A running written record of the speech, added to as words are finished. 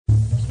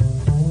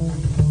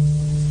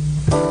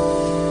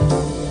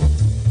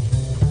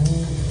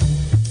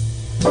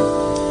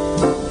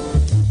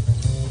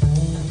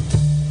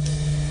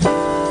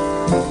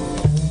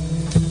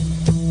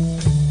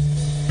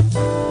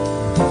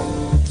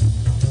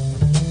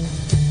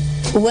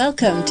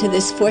Welcome to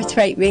this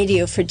Forthright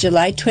Radio for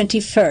July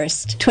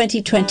 21st,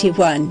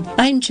 2021.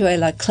 I'm Joy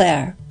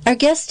LaClaire. Our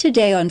guest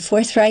today on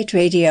Forthright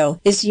Radio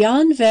is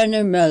Jan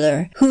Werner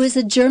Müller, who is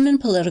a German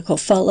political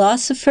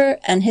philosopher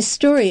and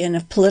historian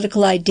of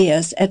political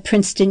ideas at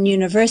Princeton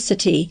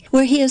University,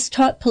 where he has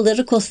taught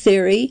political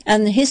theory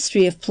and the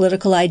history of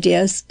political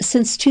ideas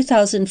since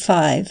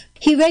 2005.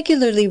 He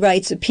regularly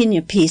writes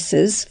opinion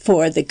pieces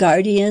for The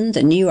Guardian,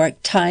 The New York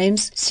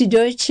Times,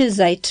 Süddeutsche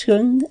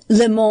Zeitung,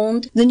 Le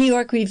Monde, The New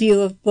York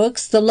Review of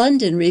Books, The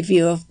London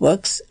Review of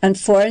Books, and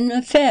Foreign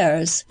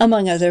Affairs,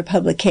 among other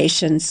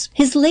publications.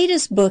 His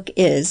latest book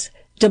is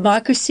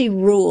Democracy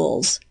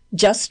Rules,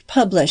 just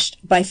published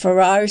by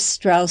Farrar,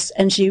 Straus,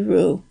 and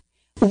Giroux.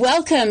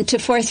 Welcome to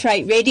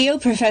Forthright Radio,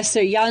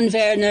 Professor Jan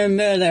Werner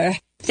Müller.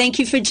 Thank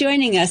you for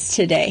joining us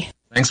today.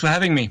 Thanks for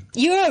having me.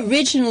 You're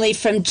originally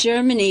from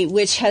Germany,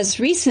 which has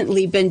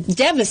recently been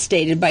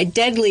devastated by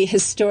deadly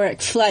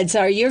historic floods.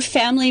 Are your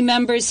family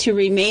members who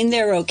remain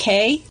there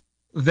okay?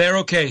 They're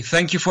okay.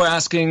 Thank you for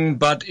asking,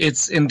 but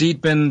it's indeed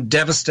been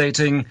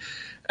devastating,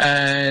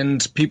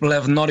 and people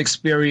have not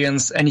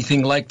experienced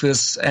anything like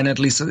this in at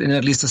least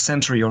a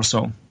century or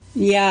so.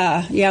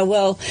 Yeah.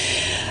 Well,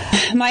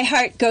 my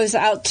heart goes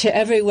out to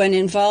everyone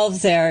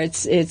involved there.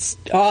 It's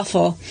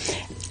awful.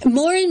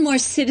 More and more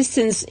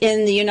citizens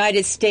in the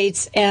United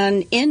States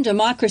and in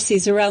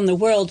democracies around the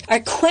world are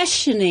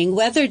questioning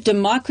whether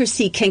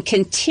democracy can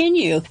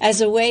continue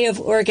as a way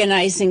of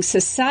organizing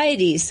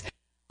societies.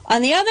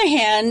 On the other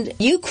hand,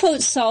 you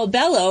quote Saul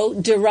Bellow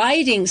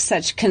deriding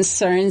such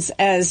concerns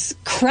as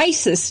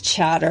crisis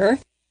chatter.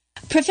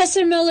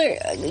 Professor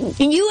Müller,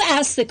 you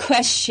asked the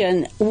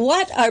question,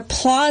 what are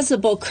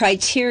plausible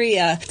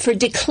criteria for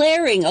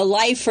declaring a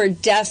life or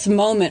death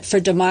moment for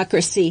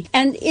democracy?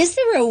 And is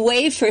there a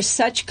way for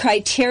such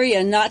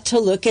criteria not to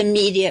look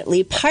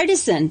immediately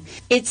partisan?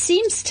 It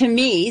seems to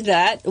me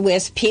that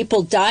with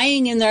people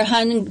dying in their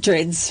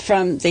hundreds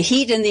from the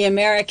heat in the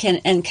American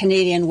and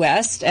Canadian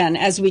West, and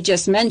as we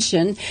just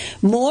mentioned,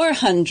 more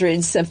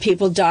hundreds of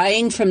people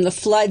dying from the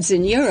floods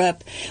in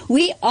Europe,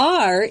 we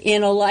are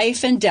in a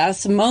life and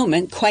death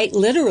moment, quite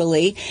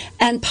literally,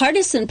 and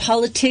partisan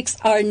politics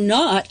are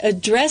not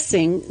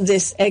addressing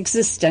this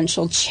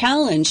existential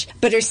challenge,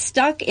 but are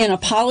stuck in a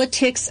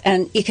politics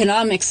and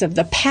economics of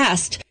the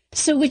past.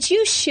 So would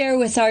you share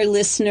with our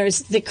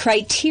listeners the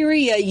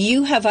criteria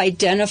you have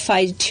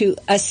identified to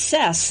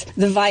assess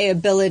the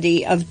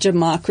viability of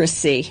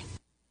democracy?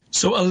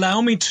 So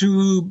allow me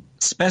to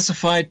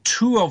specify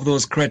two of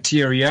those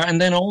criteria and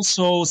then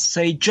also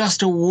say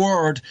just a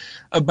word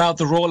about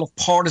the role of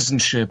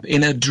partisanship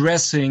in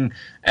addressing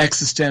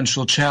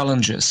existential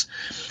challenges.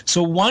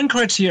 So one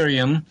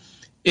criterion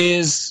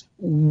is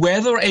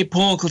whether a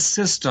political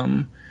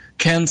system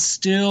can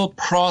still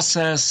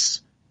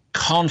process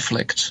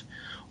conflict,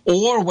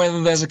 or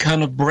whether there's a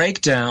kind of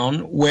breakdown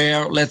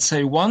where, let's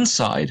say, one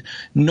side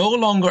no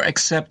longer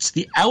accepts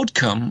the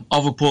outcome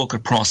of a political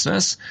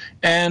process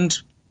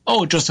and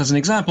just as an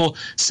example,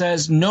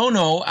 says,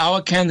 no, our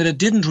candidate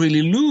didn't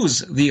really lose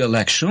the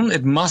election.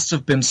 It must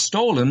have been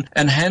stolen,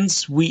 and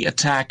hence we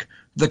attack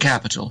the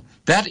Capitol.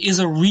 That is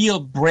a real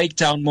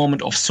breakdown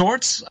moment of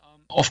sorts.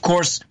 Of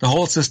course, the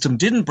whole system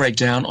didn't break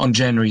down on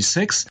January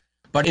 6th,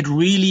 but it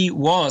really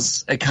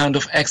was a kind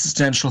of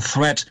existential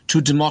threat to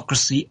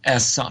democracy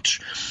as such.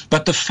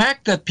 But the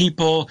fact that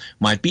people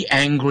might be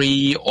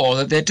angry or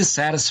that they're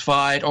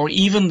dissatisfied or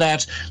even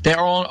that they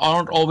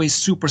aren't always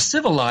super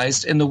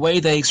civilized in the way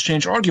they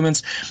exchange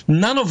arguments,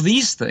 none of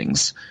these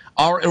things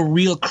are a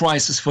real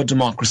crisis for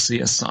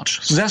democracy as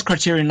such. So that's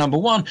criterion number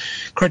one.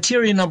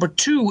 Criterion number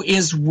two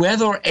is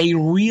whether a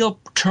real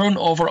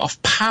turnover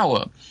of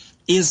power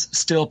is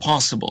still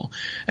possible.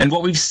 And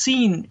what we've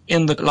seen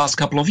in the last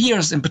couple of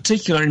years, in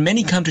particular in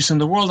many countries in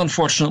the world,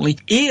 unfortunately,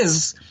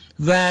 is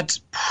that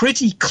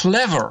pretty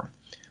clever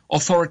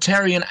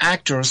authoritarian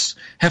actors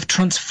have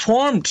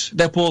transformed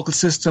their political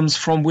systems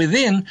from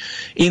within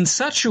in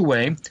such a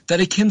way that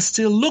it can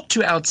still look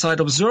to outside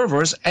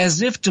observers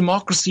as if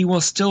democracy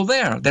was still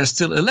there. There's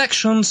still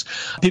elections,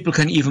 people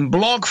can even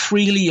blog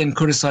freely and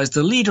criticize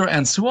the leader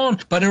and so on,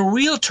 but a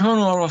real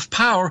turnover of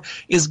power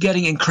is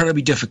getting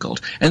incredibly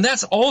difficult. And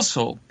that's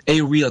also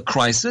a real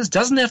crisis.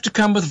 Doesn't have to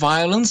come with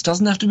violence,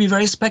 doesn't have to be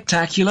very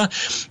spectacular,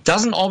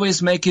 doesn't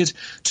always make it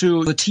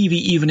to the TV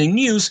evening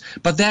news,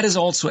 but that is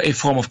also a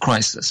form of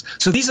crisis.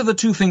 So these are the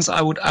two things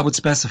I would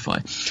specify.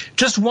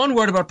 Just one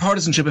word about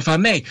partisanship, if I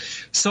may.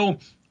 So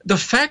the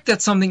fact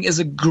that something is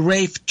a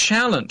grave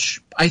challenge,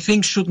 I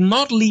think, should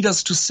not lead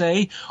us to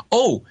say,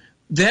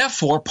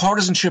 therefore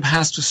partisanship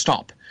has to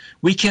stop.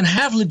 We can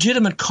have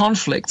legitimate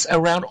conflicts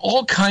around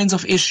all kinds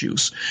of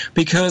issues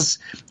because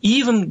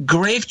even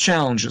grave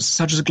challenges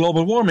such as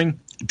global warming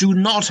do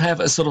not have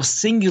a sort of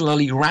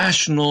singularly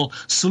rational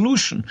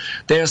solution.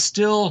 There are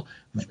still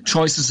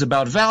choices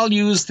about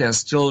values, there's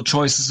still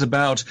choices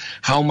about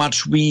how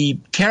much we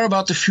care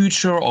about the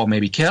future or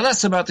maybe care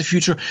less about the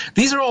future.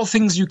 These are all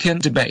things you can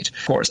debate.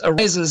 Of course,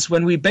 arises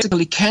when we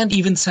basically can't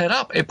even set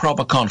up a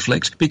proper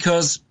conflict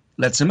because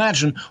let's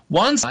imagine,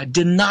 one side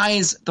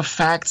denies the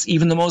facts,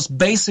 even the most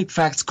basic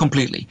facts,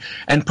 completely,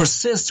 and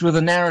persists with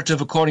a narrative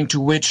according to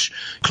which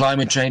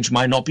climate change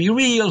might not be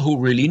real, who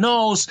really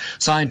knows,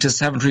 scientists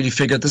haven't really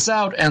figured this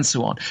out, and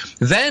so on.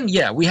 Then,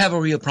 yeah, we have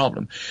a real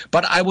problem.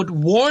 But I would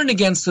warn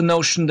against the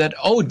notion that,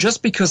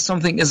 just because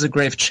something is a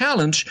grave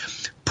challenge,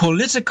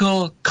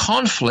 political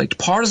conflict,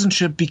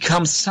 partisanship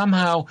becomes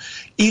somehow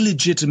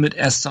illegitimate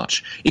as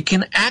such. It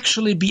can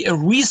actually be a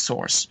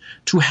resource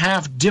to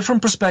have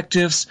different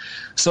perspectives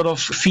sort of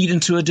feed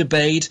into a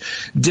debate,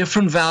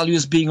 different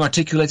values being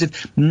articulated.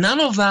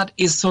 None of that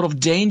is sort of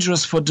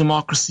dangerous for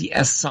democracy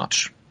as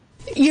such.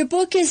 Your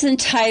book is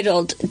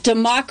entitled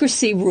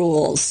Democracy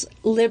Rules: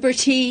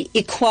 Liberty,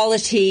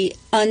 Equality,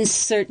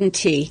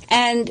 Uncertainty.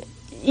 And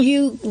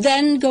you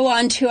then go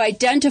on to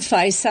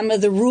identify some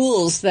of the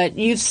rules that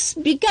you've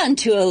begun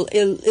to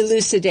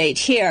elucidate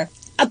here.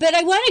 But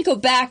I want to go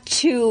back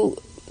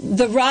to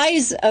the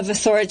rise of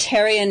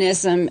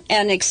authoritarianism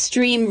and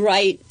extreme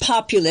right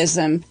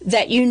populism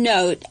that you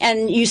note,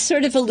 and you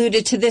sort of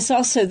alluded to this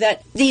also,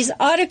 that these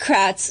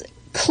autocrats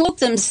cloak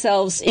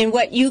themselves in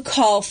what you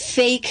call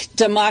fake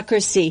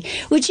democracy.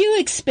 Would you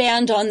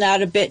expand on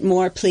that a bit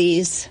more,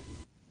 please?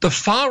 The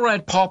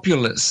far-right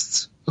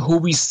populists who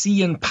we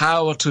see in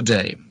power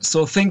today.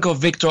 So think of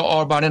Viktor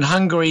Orban in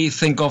Hungary,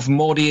 think of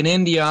Modi in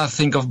India,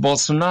 think of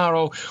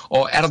Bolsonaro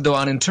or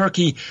Erdogan in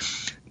Turkey.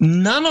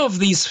 None of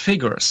these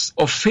figures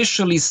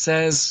officially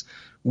says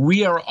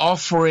we are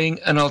offering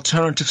an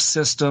alternative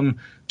system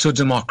to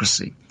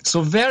democracy.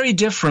 So very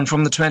different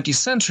from the 20th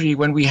century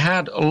when we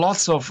had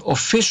lots of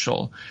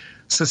official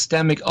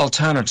systemic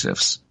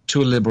alternatives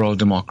to a liberal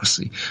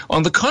democracy.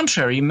 On the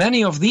contrary,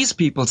 many of these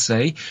people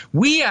say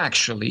we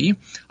actually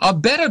are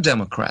better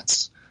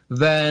Democrats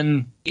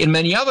than in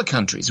many other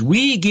countries.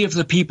 We give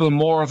the people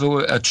more of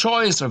a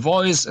choice, a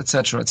voice,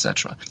 etc.,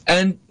 etc.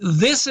 And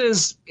this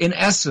is, in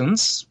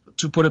essence,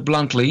 to put it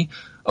bluntly,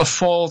 a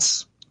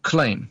false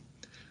claim.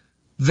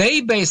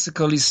 They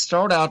basically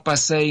start out by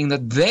saying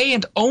that they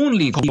and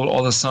only people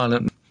are the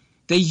silent.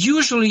 They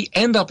usually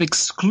end up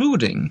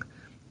excluding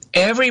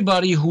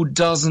everybody who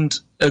doesn't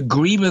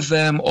agree with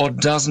them or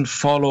doesn't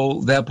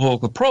follow their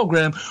political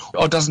program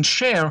or doesn't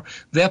share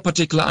their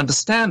particular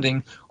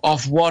understanding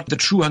of what the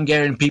true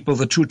Hungarian people,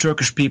 the true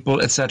Turkish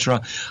people,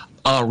 etc.,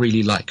 are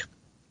really like.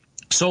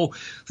 So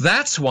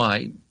that's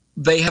why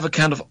they have a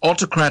kind of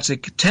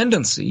autocratic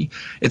tendency.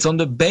 It's on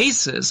the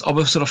basis of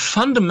a sort of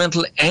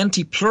fundamental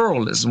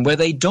anti-pluralism where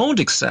they don't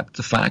accept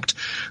the fact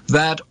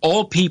that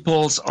all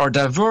peoples are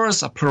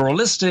diverse, are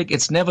pluralistic.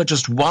 It's never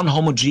just one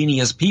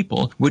homogeneous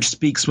people which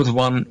speaks with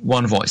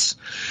one voice.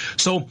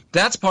 So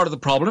that's part of the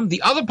problem.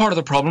 The other part of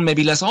the problem,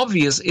 maybe less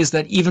obvious, is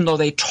that even though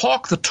they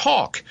talk the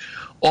talk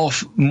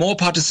of more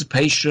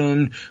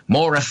participation,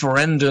 more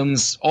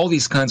referendums, all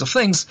these kinds of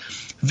things,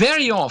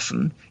 very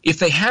often, if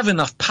they have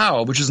enough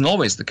power, which isn't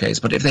always the case,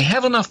 but if they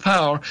have enough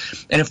power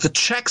and if the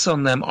checks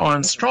on them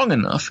aren't strong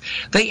enough,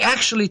 they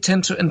actually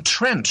tend to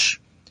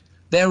entrench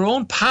their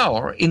own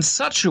power in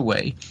such a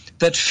way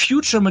that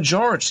future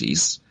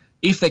majorities,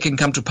 if they can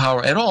come to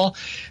power at all,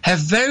 have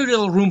very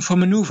little room for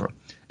maneuver.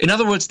 In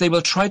other words, they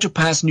will try to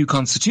pass new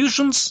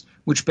constitutions,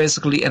 which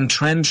basically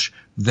entrench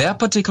their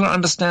particular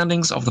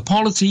understandings of the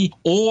polity,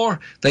 or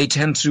they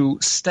tend to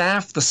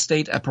staff the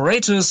state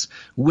apparatus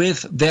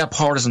with their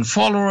partisan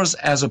followers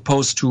as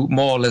opposed to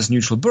more or less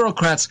neutral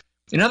bureaucrats.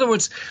 In other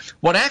words,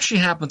 what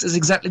actually happens is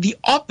exactly the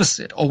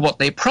opposite of what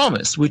they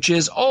promised, which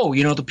is,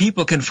 the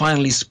people can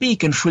finally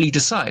speak and freely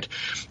decide.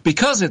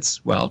 Because it's,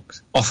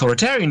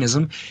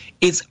 authoritarianism,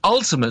 it's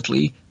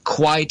ultimately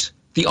quite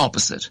the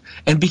opposite.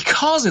 And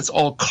because it's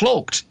all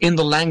cloaked in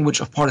the language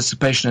of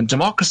participation and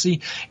democracy,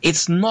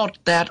 it's not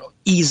that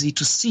easy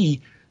to see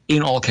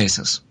in all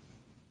cases.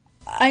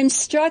 I'm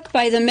struck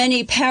by the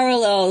many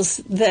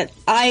parallels that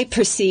I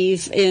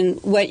perceive in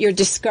what you're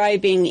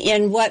describing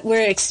in what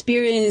we're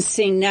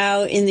experiencing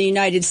now in the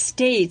United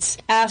States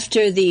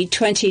after the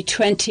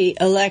 2020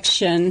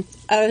 election.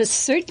 A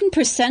certain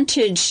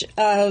percentage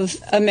of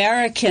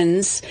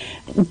Americans,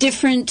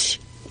 different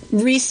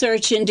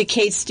research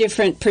indicates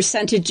different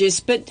percentages,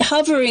 but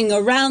hovering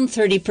around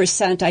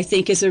 30%, I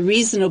think, is a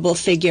reasonable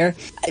figure.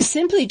 I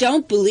simply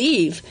don't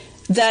believe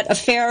that a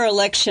fair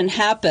election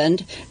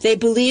happened. They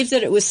believe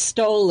that it was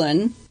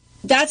stolen.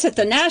 That's at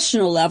the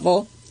national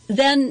level.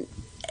 Then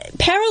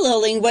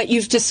paralleling what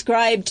you've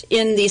described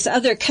in these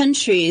other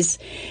countries,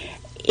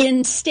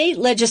 in state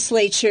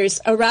legislatures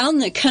around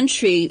the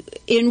country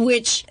in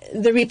which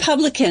the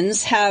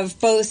Republicans have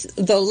both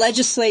the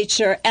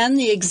legislature and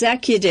the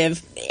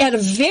executive at a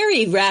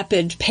very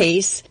rapid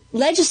pace,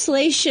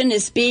 legislation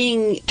is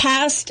being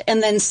passed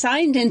and then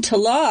signed into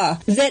law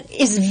that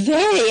is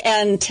very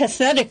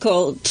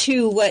antithetical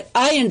to what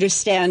I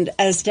understand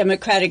as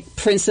democratic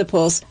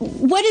principles.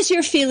 What is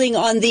your feeling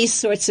on these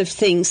sorts of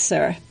things,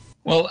 sir?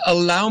 Well,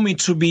 allow me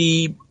to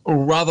be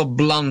rather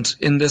blunt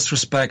in this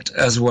respect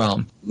as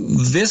well.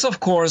 This,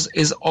 of course,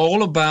 is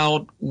all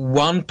about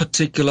one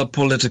particular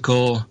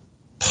political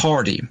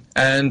party.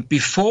 And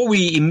before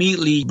we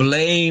immediately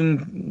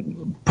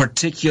blame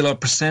particular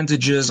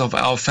percentages of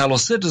our fellow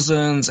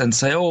citizens and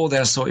say, oh,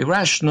 they're so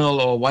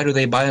irrational, or why do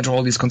they buy into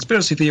all these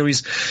conspiracy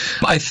theories?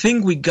 I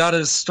think we got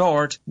to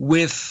start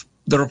with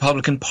the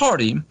Republican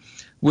Party,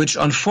 which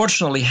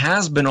unfortunately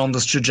has been on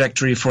this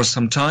trajectory for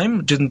some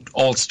time. It didn't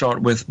all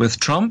start with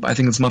Trump. I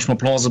think it's much more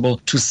plausible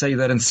to say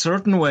that in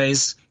certain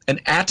ways, an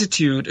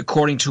attitude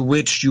according to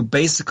which you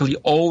basically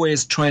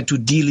always try to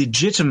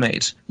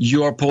delegitimate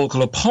your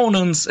political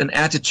opponents, an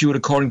attitude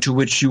according to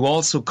which you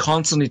also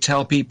constantly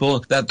tell people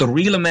that the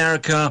real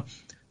America,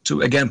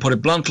 to again put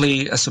it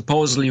bluntly, a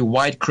supposedly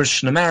white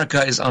Christian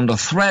America is under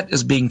threat,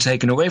 is being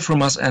taken away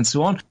from us, and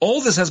so on.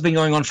 All this has been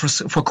going on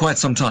for quite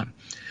some time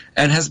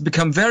and has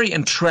become very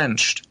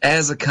entrenched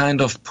as a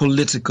kind of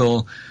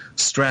political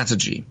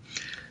strategy.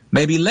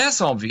 Maybe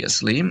less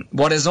obviously,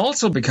 what has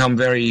also become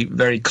very,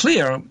 very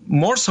clear,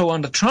 more so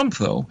under Trump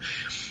though,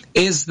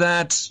 is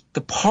that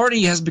the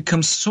party has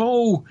become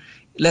so,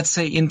 let's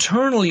say,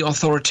 internally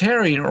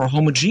authoritarian or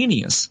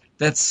homogeneous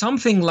that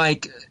something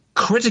like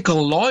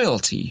critical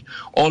loyalty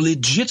or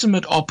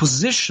legitimate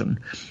opposition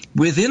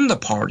within the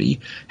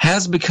party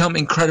has become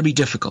incredibly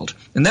difficult.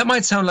 And that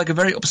might sound like a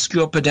very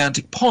obscure,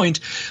 pedantic point,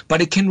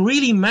 but it can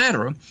really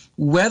matter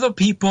whether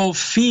people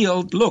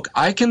feel, look,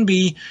 I can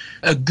be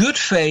a good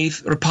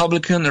faith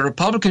Republican, a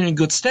Republican in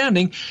good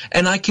standing,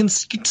 and I can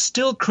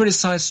still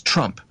criticize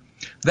Trump.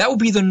 That would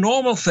be the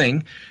normal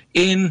thing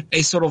in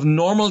a sort of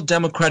normal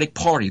democratic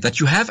party, that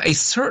you have a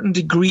certain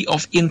degree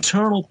of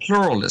internal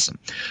pluralism,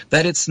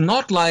 that it's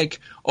not like,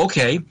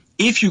 okay,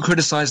 if you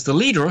criticize the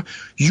leader,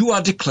 you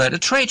are declared a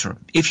traitor.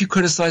 If you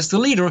criticize the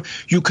leader,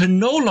 you can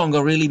no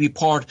longer really be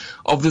part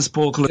of this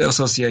political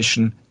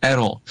association at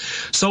all.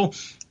 So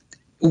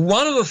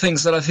one of the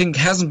things that I think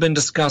hasn't been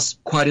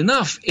discussed quite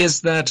enough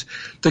is that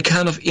the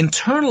kind of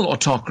internal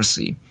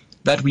autocracy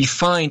that we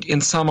find in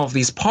some of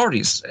these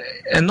parties,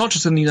 and not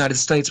just in the United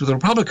States with the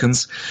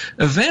Republicans,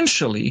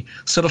 eventually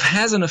sort of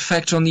has an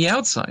effect on the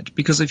outside.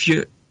 Because if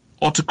you're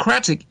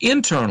autocratic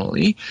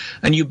internally,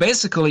 and you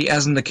basically,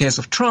 as in the case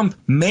of Trump,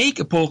 make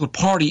a political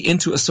party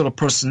into a sort of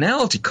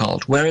personality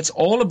cult where it's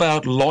all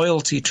about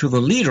loyalty to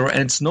the leader,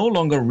 and it's no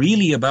longer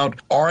really about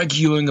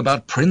arguing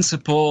about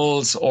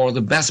principles or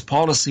the best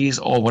policies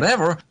or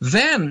whatever,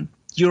 then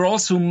you're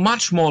also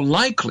much more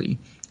likely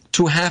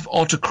to have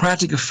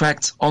autocratic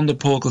effects on the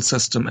political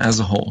system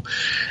as a whole.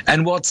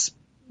 And what's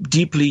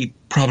deeply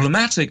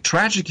problematic,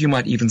 tragic you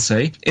might even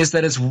say, is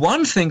that it's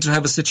one thing to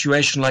have a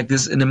situation like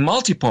this in a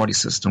multi-party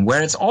system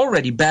where it's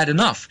already bad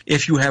enough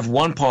if you have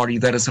one party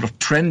that is sort of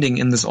trending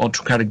in this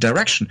autocratic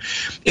direction.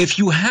 If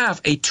you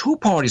have a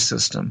two-party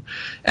system,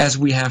 as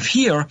we have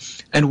here,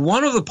 and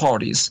one of the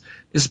parties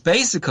is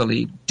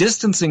basically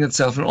distancing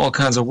itself in all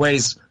kinds of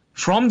ways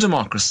from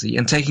democracy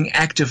and taking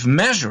active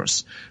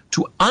measures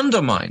to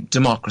undermine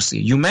democracy.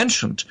 You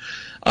mentioned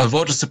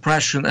voter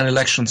suppression and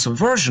election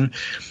subversion.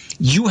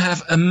 You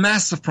have a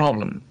massive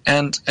problem.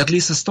 And at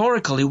least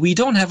historically, we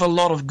don't have a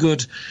lot of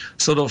good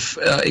sort of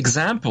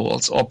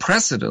examples or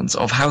precedents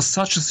of how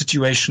such a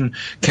situation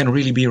can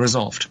really be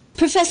resolved.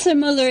 Professor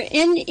Muller,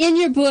 in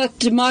your book,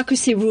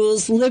 Democracy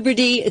Rules,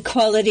 Liberty,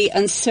 Equality,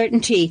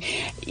 Uncertainty,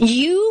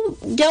 you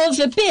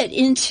delve a bit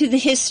into the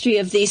history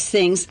of these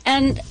things,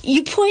 and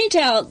you point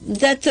out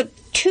that the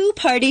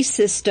two-party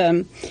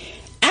system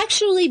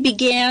actually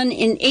began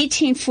in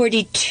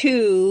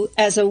 1842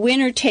 as a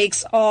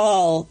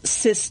winner-takes-all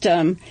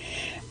system,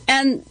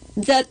 and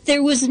that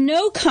there was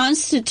no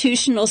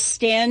constitutional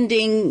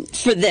standing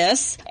for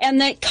this, and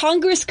that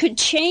Congress could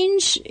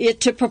change it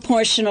to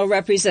proportional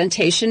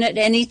representation at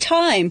any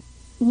time.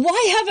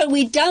 Why haven't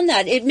we done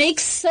that? It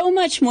makes so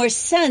much more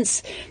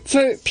sense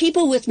for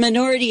people with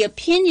minority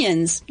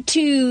opinions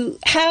to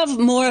have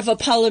more of a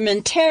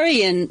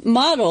parliamentarian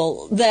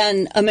model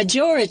than a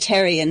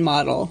majoritarian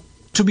model.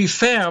 To be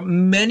fair,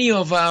 many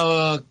of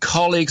our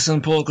colleagues in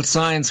political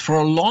science for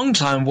a long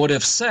time would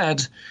have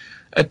said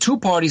a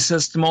two-party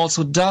system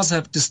also does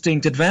have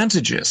distinct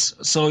advantages.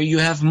 So you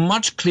have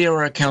much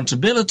clearer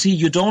accountability.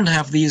 You don't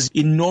have these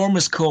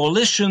enormous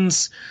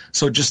coalitions.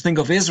 So just think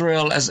of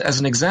Israel as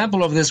an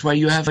example of this, where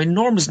you have an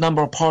enormous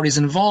number of parties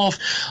involved,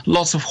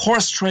 lots of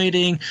horse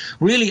trading,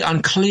 really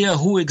unclear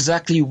who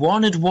exactly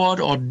wanted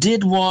what or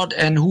did what,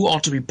 and who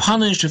ought to be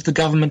punished if the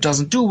government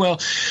doesn't do well.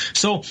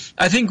 So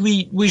I think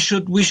we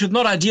should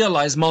not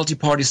idealize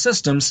multi-party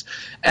systems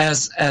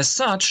as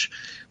such.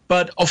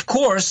 But of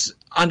course,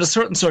 under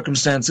certain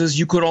circumstances,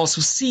 you could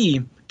also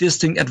see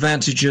distinct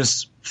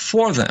advantages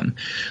for them.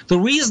 The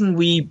reason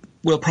we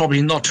will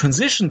probably not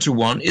transition to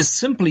one is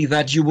simply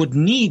that you would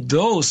need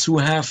those who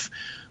have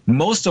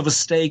most of a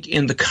stake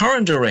in the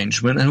current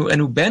arrangement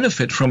and who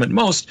benefit from it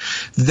most.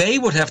 They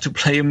would have to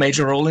play a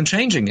major role in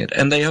changing it.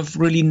 And they have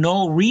really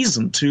no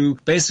reason to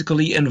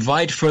basically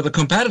invite further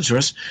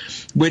competitors,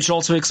 which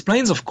also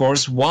explains, of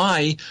course,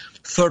 why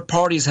third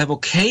parties have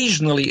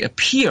occasionally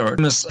appeared,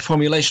 this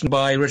formulation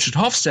by Richard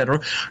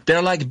Hofstadter,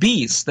 they're like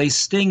bees. They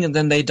sting and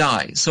then they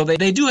die. So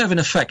they do have an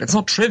effect. It's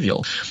not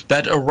trivial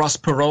that a Ross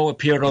Perot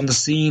appeared on the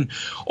scene,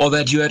 or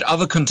that you had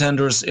other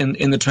contenders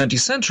in the 20th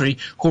century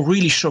who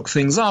really shook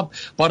things up.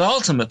 But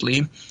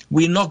ultimately,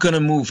 we're not going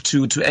to move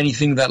to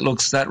anything that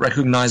looks that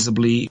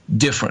recognizably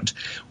different.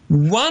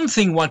 One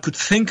thing one could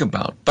think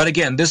about, but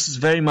again, this is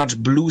very much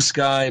blue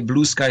sky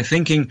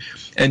thinking,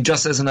 and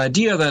just as an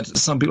idea that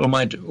some people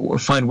might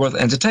find worth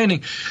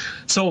entertaining.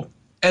 So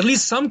at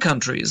least some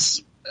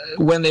countries,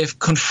 when they've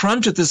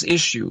confronted this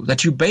issue,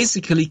 that you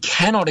basically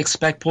cannot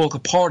expect political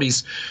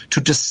parties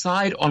to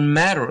decide on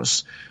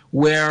matters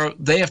where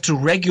they have to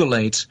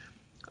regulate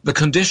the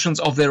conditions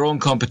of their own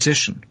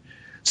competition.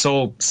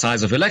 So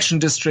size of election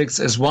districts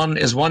is one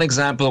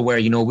example where,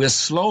 we're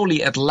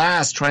slowly at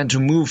last trying to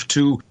move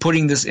to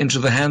putting this into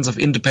the hands of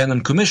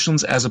independent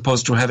commissions as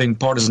opposed to having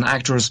partisan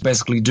actors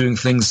basically doing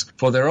things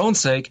for their own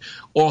sake.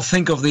 Or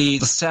think of the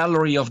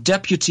salary of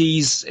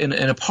deputies in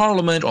a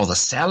parliament, or the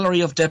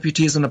salary of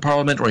deputies in a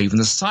parliament, or even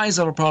the size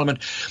of a parliament.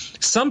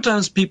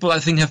 Sometimes people, I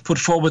think, have put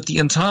forward the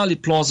entirely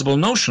plausible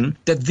notion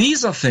that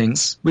these are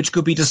things which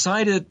could be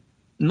decided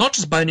not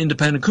just by an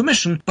independent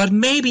commission, but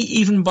maybe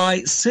even by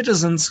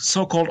citizens,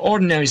 so-called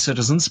ordinary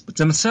citizens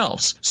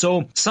themselves.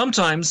 So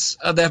sometimes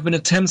there have been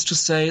attempts to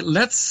say,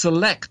 let's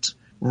select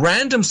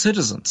random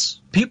citizens,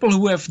 people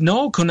who have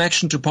no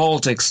connection to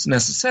politics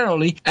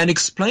necessarily, and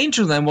explain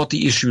to them what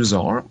the issues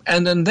are,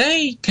 and then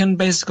they can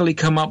basically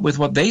come up with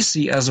what they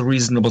see as a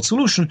reasonable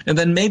solution, and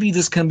then maybe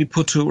this can be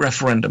put to a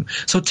referendum.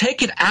 So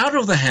take it out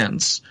of the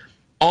hands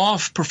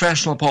of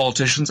professional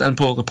politicians and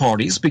political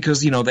parties,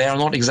 because, they are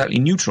not exactly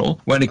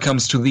neutral when it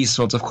comes to these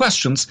sorts of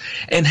questions,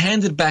 and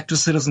hand it back to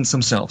citizens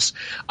themselves.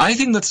 I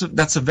think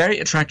that's a very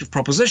attractive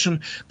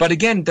proposition, but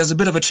again, there's a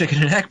bit of a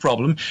chicken and egg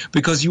problem,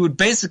 because you would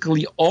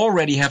basically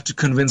already have to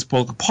convince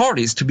political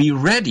parties to be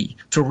ready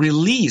to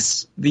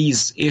release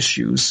these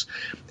issues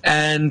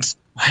and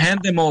hand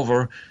them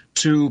over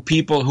to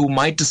people who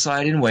might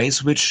decide in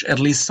ways which at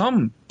least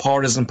some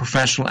partisan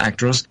professional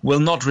actors will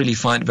not really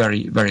find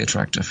very, very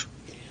attractive.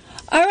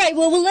 All right,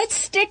 well, let's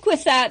stick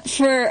with that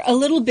for a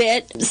little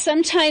bit.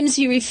 Sometimes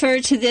you refer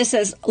to this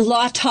as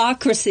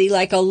lotocracy,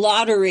 like a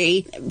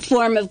lottery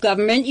form of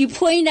government. You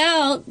point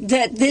out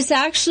that this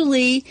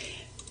actually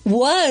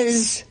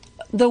was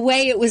the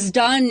way it was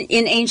done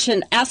in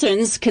ancient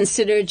Athens,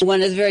 considered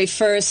one of the very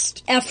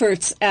first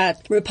efforts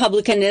at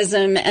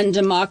republicanism and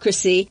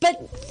democracy.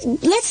 But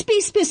let's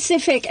be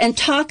specific and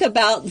talk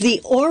about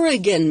the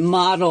Oregon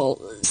model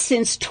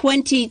since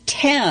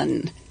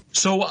 2010.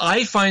 So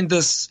I find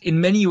this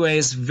in many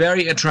ways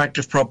very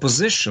attractive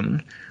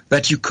proposition,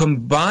 that you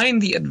combine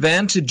the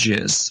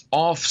advantages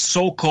of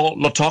so-called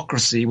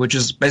lotocracy, which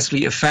is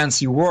basically a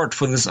fancy word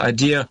for this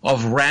idea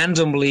of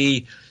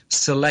randomly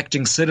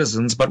selecting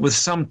citizens, but with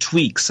some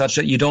tweaks such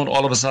that you don't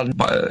all of a sudden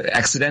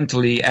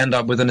accidentally end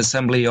up with an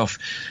assembly of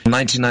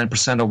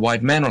 99% of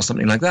white men or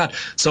something like that.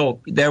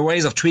 So there are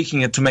ways of tweaking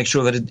it to make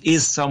sure that it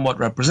is somewhat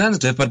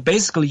representative, but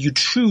basically you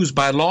choose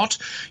by lot,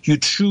 you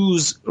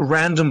choose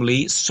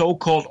randomly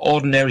so-called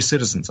ordinary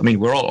citizens. I mean,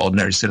 we're all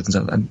ordinary citizens.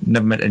 I've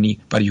never met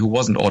anybody who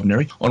wasn't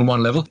ordinary on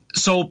one level.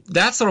 So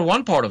that's sort of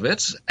one part of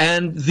it.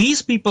 And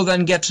these people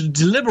then get to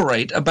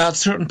deliberate about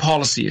certain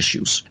policy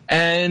issues,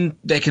 and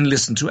they can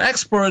listen to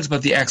experts,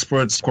 but the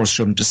experts, of course,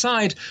 shouldn't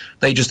decide.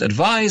 They just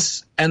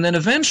advise. And then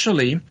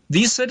eventually,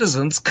 these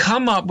citizens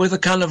come up with a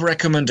kind of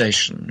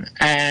recommendation,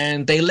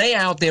 and they lay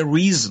out their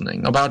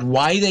reasoning about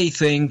why they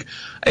think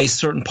a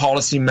certain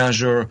policy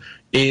measure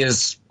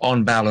is,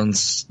 on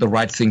balance, the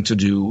right thing to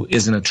do,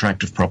 is an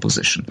attractive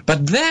proposition.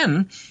 But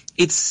then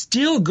it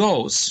still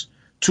goes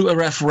to a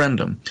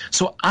referendum.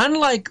 So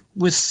unlike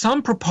with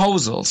some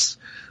proposals,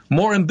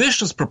 more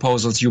ambitious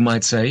proposals, you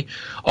might say,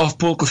 of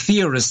political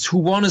theorists who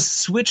want to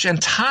switch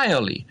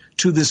entirely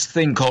to this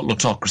thing called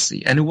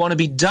lotocracy, and who want to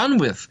be done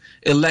with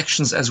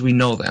elections as we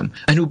know them,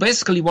 and who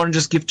basically want to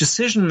just give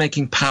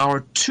decision-making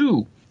power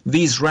to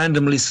these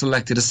randomly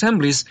selected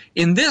assemblies.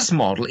 In this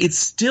model, it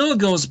still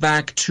goes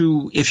back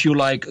to, if you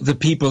like, the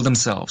people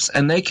themselves,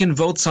 and they can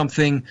vote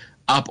something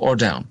up or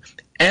down.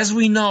 As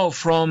we know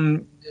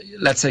from,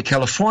 let's say,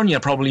 California,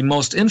 probably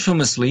most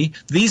infamously,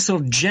 these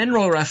sort of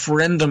general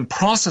referendum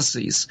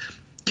processes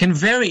can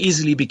very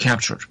easily be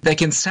captured. They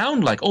can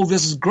sound like, oh,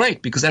 this is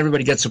great because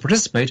everybody gets to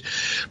participate.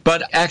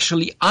 But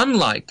actually,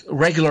 unlike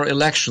regular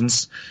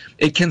elections,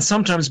 it can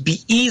sometimes be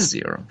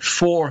easier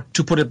for,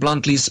 to put it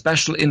bluntly,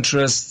 special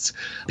interests,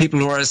 people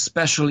who are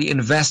especially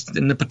invested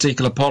in a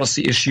particular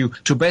policy issue,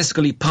 to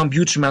basically pump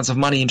huge amounts of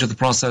money into the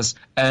process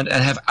and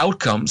have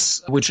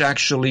outcomes which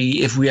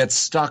actually, if we had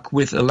stuck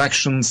with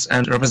elections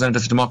and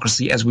representative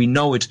democracy as we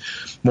know it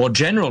more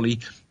generally,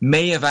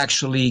 may have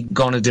actually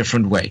gone a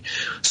different way.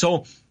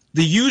 So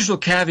the usual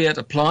caveat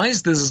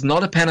applies. This is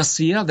not a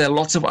panacea. There are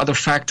lots of other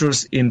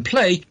factors in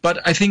play.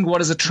 But I think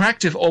what is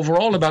attractive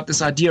overall about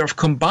this idea of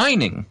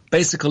combining,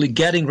 basically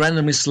getting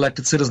randomly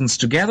selected citizens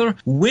together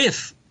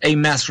with a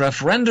mass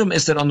referendum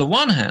is that on the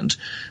one hand,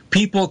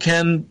 people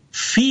can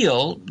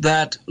feel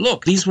that,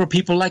 look, these were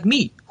people like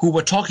me who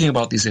were talking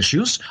about these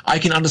issues. I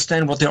can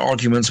understand what their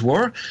arguments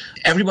were.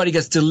 Everybody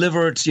gets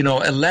delivered,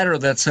 a letter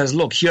that says,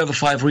 look, here are the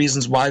 5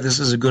 reasons why this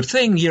is a good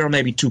thing. Here are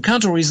maybe 2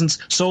 counter reasons.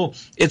 So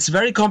it's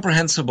very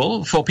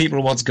comprehensible for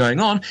people what's going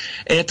on.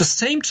 And at the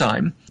same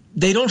time,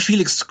 they don't feel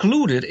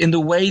excluded in the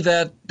way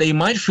that they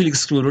might feel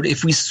excluded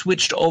if we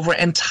switched over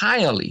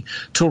entirely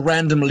to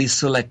randomly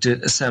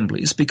selected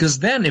assemblies. Because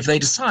then if they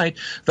decide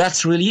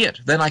that's really it,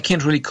 then I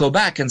can't really go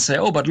back and say,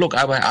 oh, but look,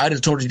 I had a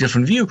totally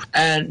different view,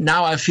 and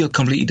now I feel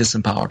completely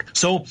disempowered.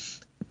 So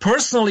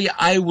personally,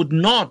 I would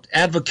not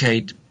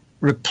advocate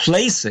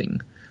replacing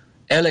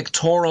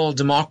electoral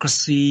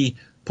democracy,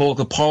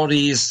 political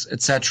parties,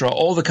 etc.,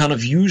 all the kind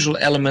of usual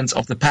elements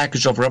of the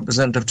package of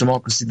representative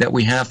democracy that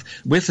we have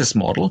with this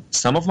model.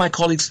 Some of my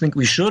colleagues think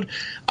we should.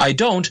 I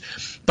don't.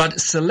 But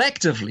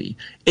selectively,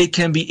 it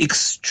can be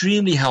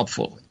extremely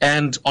helpful.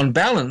 And on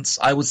balance,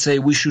 I would say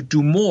we should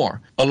do more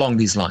along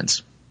these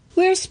lines.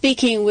 We're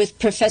speaking with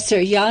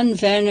Professor Jan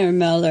Werner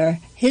Müller.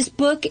 His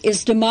book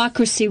is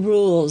Democracy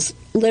Rules: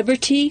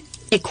 Liberty,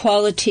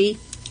 Equality,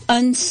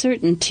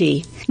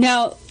 Uncertainty.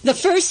 Now, the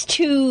first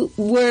 2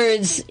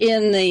 words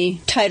in the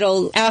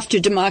title after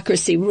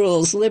democracy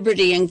rules,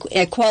 liberty and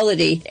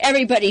equality,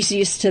 everybody's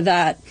used to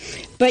that.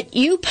 But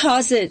you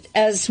posit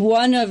as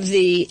one of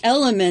the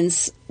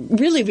elements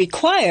really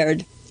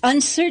required,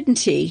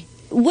 uncertainty.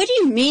 What do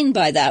you mean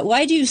by that?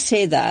 Why do you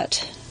say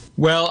that?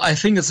 Well, I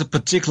think it's a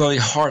particularly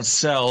hard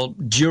sell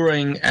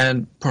during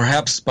and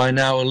perhaps by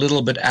now a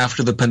little bit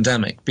after the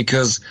pandemic,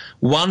 because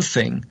one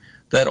thing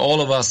that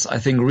all of us, I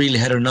think, really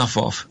had enough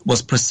of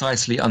was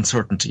precisely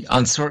uncertainty.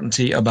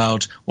 Uncertainty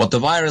about what the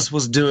virus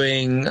was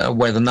doing,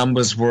 where the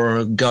numbers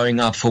were going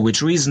up, for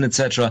which reason,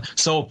 etc.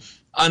 So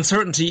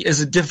uncertainty is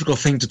a difficult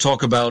thing to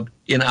talk about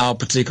in our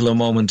particular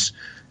moment,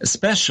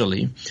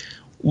 especially.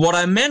 What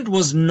I meant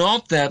was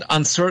not that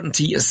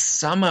uncertainty is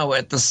somehow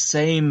at the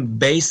same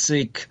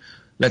basic,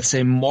 let's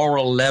say,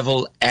 moral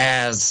level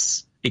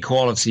as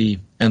equality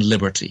and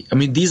liberty. I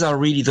mean, these are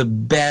really the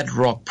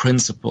bedrock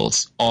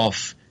principles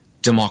of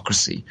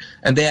democracy,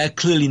 and they are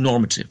clearly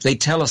normative. They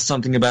tell us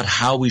something about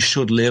how we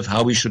should live,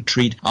 how we should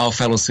treat our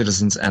fellow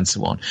citizens, and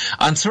so on.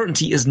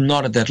 Uncertainty is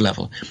not at that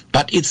level,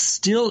 but it's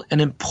still an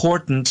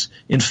important,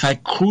 in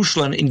fact,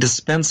 crucial and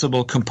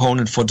indispensable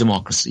component for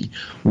democracy.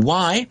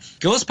 Why?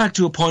 Goes back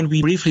to a point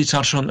we briefly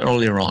touched on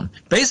earlier on.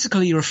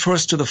 Basically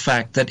refers to the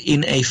fact that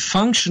in a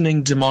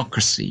functioning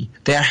democracy,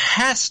 there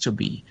has to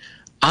be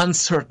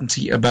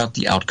uncertainty about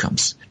the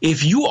outcomes.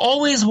 If you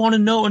always want to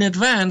know in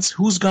advance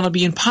who's going to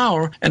be in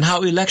power and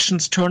how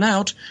elections turn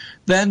out,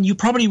 then you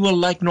probably will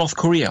like North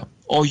Korea,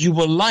 or you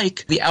will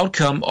like the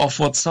outcome of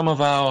what some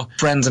of our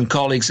friends and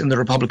colleagues in the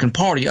Republican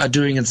Party are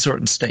doing in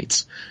certain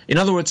states. In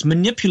other words,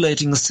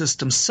 manipulating the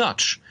system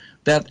such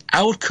that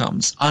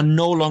outcomes are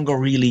no longer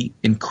really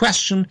in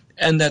question,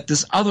 and that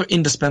this other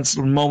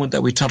indispensable moment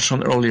that we touched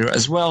on earlier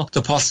as well,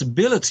 the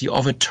possibility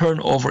of a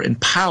turnover in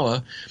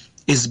power,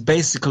 is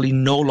basically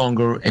no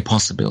longer a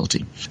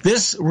possibility.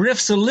 This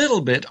riffs a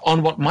little bit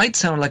on what might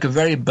sound like a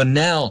very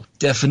banal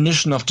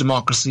definition of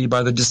democracy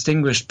by the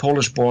distinguished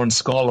Polish-born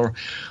scholar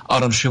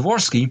Adam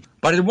Przeworski.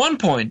 But at one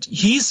point,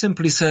 he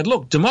simply said,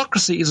 look,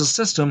 democracy is a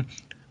system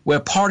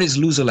where parties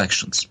lose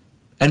elections,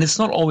 and it's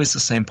not always the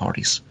same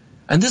parties.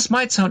 And this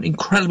might sound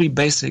incredibly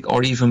basic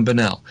or even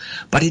banal,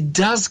 but it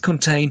does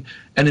contain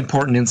an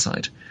important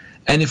insight.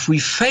 And if we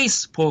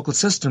face political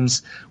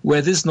systems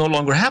where this no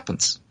longer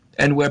happens,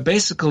 and where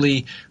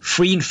basically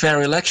free and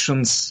fair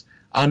elections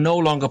are no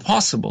longer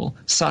possible,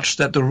 such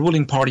that the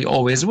ruling party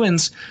always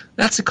wins,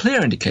 that's a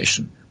clear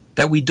indication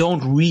that we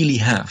don't really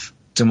have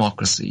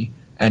democracy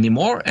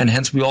anymore, and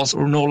hence we also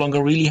no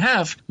longer really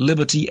have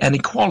liberty and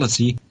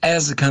equality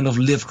as a kind of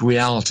lived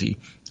reality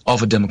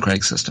of a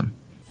democratic system.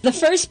 The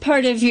first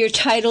part of your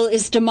title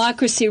is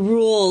Democracy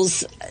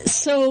Rules.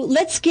 So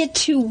let's get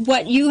to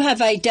what you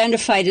have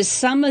identified as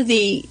some of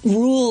the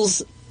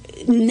rules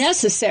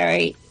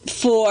necessary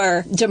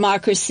for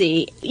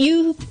democracy.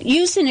 You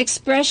use an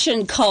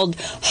expression called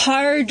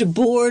hard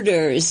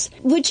borders.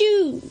 Would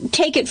you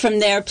take it from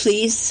there,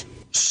 please?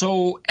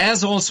 So,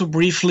 as also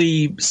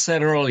briefly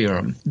said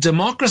earlier,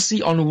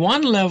 democracy on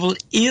one level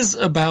is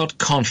about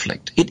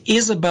conflict. It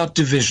is about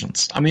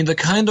divisions. I mean, the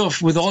kind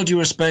of, with all due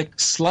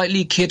respect,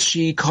 slightly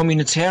kitschy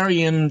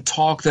communitarian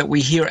talk that we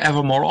hear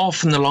ever more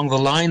often along the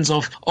lines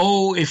of,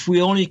 oh, if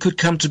we only could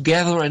come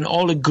together and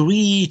all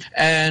agree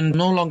and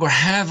no longer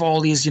have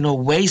all these,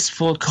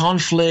 wasteful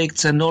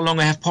conflicts and no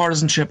longer have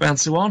partisanship and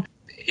so on.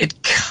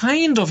 It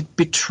kind of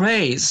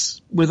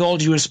betrays, with all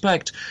due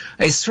respect,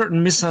 a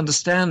certain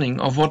misunderstanding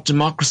of what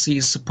democracy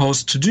is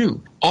supposed to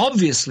do.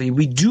 Obviously,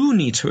 we do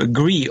need to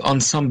agree on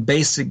some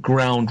basic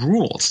ground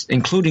rules,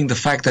 including the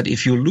fact that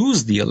if you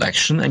lose the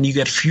election and you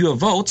get fewer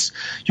votes,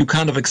 you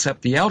kind of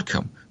accept the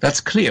outcome. That's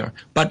clear.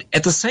 But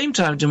at the same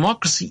time,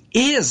 democracy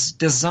is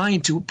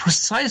designed to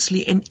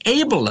precisely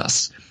enable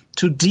us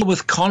to deal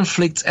with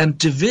conflicts and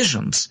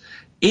divisions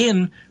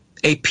in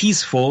a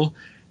peaceful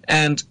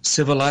and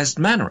civilized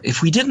manner.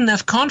 If we didn't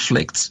have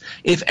conflicts,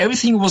 if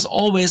everything was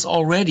always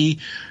already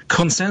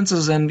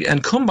consensus and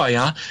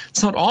kumbaya,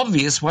 it's not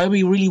obvious why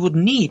we really would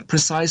need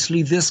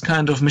precisely this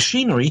kind of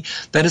machinery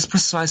that is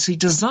precisely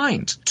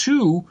designed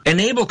to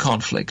enable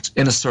conflict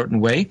in a certain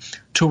way,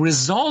 to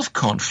resolve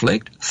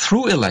conflict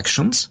through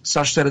elections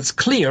such that it's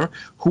clear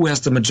who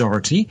has the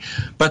majority,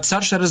 but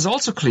such that it's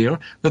also clear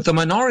that the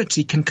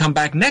minority can come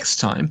back next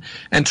time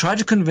and try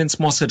to convince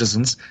more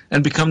citizens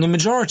and become the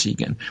majority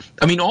again.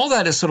 I mean, all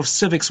that is sort of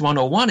civics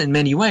 101 in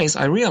many ways,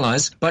 I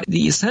realize, but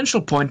the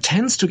essential point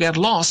tends to get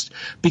lost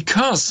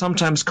because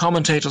sometimes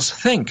commentators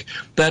think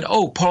that,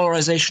 oh,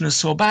 polarization is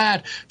so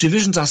bad,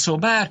 divisions are so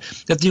bad,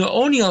 that the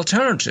only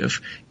alternative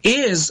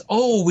is,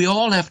 oh, we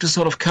all have to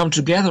sort of come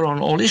together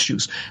on all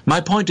issues. My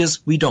point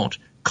is, we don't.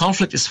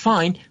 Conflict is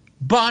fine,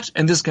 but,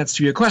 and this gets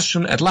to your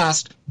question at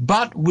last,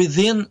 but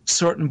within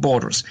certain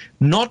borders,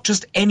 not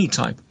just any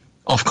type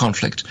of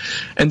conflict.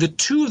 And the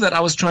two that I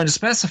was trying to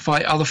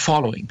specify are the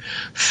following.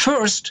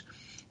 First,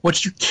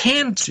 what you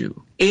can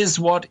do is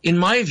what, in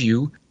my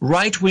view,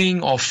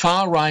 right-wing or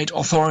far-right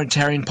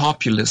authoritarian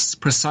populists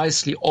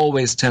precisely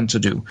always tend to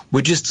do,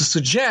 which is to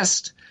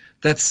suggest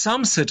that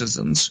some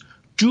citizens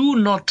do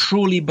not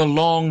truly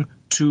belong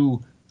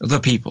to the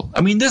people.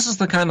 I mean, this is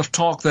the kind of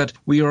talk that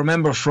we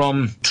remember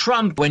from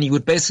Trump when he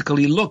would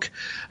basically look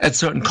at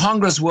certain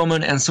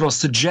congresswomen and sort of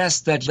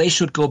suggest that they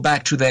should go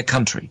back to their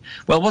country.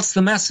 Well, what's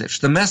the message?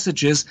 The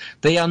message is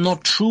they are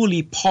not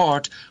truly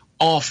part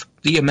of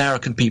the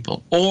American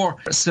people. Or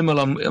a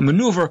similar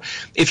maneuver,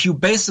 if you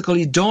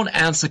basically don't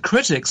answer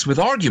critics with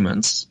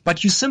arguments,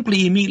 but you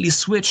simply immediately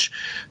switch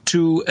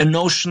to a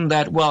notion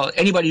that, well,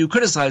 anybody who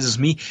criticizes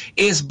me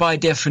is by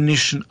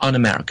definition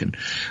un-American.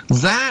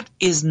 That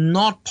is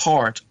not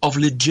part of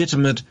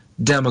legitimate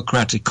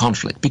democratic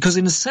conflict. Because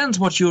in a sense,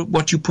 what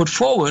you put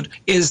forward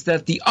is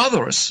that the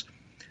others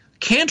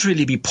can't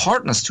really be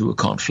partners to a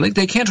conflict.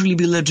 They can't really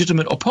be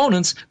legitimate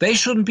opponents. They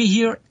shouldn't be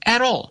here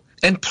at all.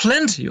 And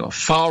plenty of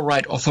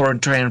far-right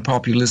authoritarian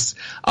populists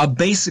are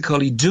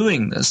basically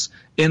doing this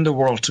in the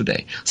world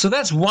today. So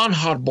that's one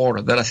hard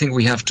border that I think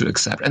we have to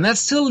accept. And that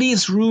still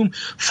leaves room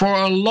for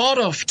a lot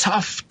of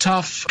tough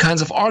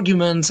kinds of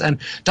arguments, and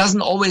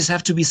doesn't always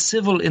have to be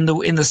civil in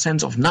the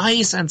sense of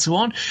nice and so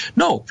on.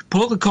 No,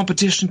 political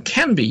competition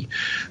can be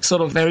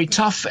sort of very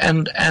tough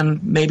and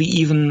maybe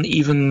even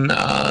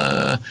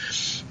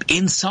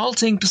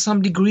insulting to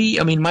some degree.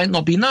 I mean, might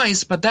not be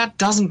nice, but that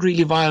doesn't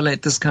really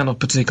violate this kind of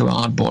particular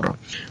hard border.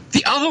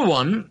 The other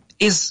one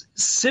is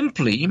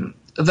simply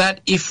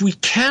that if we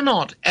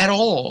cannot at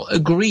all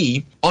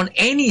agree on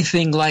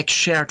anything like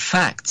shared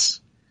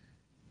facts,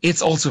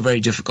 it's also very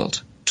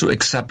difficult to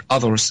accept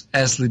others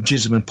as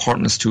legitimate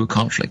partners to a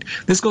conflict.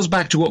 This goes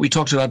back to what we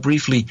talked about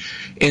briefly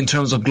in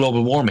terms of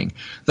global warming,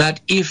 that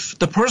if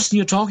the person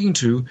you're talking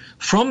to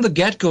from the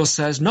get-go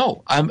says,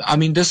 no, I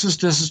mean, this is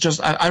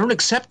just, I don't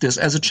accept this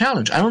as a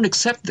challenge. I don't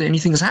accept that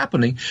anything is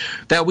happening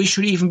that we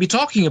should even be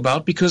talking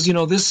about, because, you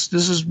know, this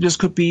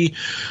could be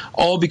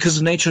all because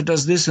nature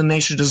does this and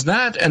nature does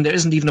that, and there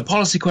isn't even a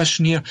policy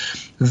question here,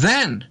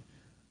 then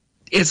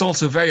it's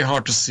also very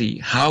hard to see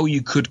how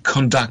you could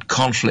conduct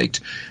conflict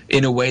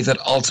in a way that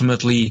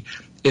ultimately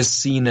is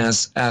seen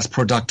as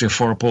productive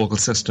for a political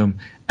system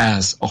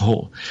as a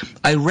whole.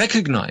 I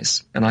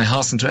recognize, and I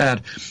hasten to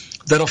add,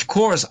 that of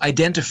course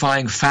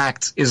identifying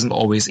facts isn't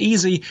always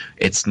easy.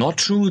 It's not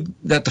true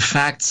that the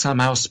facts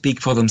somehow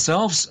speak for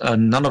themselves.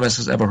 None of us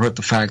has ever heard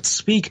the facts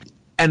speak.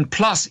 And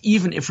plus,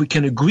 even if we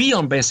can agree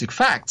on basic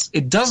facts,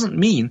 it doesn't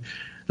mean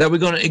that we're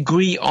going to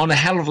agree on a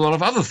hell of a lot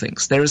of other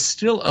things. There is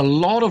still a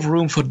lot of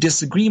room for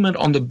disagreement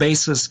on the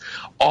basis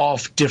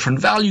of different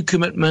value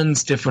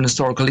commitments, different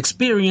historical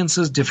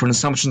experiences, different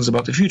assumptions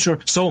about the future.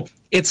 So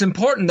it's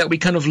important that we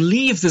kind of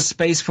leave this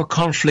space for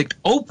conflict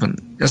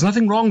open. There's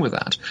nothing wrong with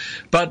that.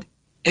 But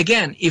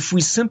again, if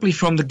we simply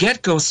from the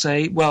get-go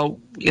say, well,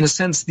 in a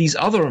sense, these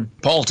other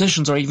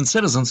politicians or even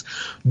citizens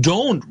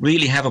don't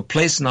really have a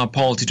place in our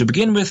polity to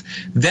begin with,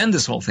 then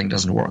this whole thing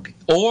doesn't work.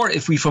 Or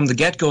if we from the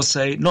get-go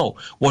say, no,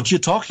 what you're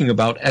talking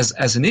about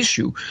as an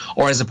issue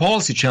or as a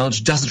policy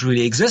challenge doesn't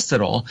really exist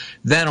at all,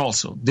 then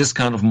also this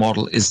kind of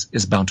model is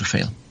bound to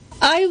fail.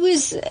 I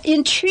was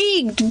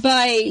intrigued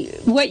by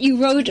what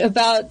you wrote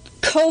about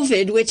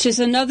COVID, which is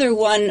another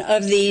one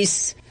of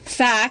these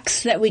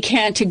facts that we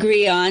can't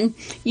agree on.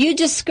 You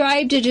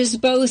described it as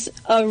both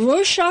a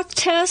Rorschach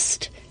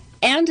test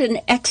and an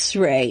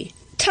X-ray.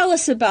 Tell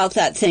us about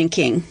that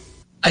thinking.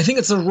 I think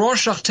it's a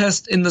Rorschach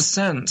test in the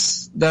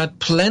sense that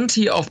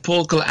plenty of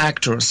political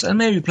actors, and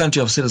maybe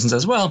plenty of citizens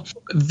as well,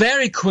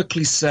 very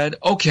quickly said,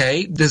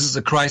 okay, this is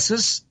a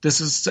crisis,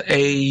 this is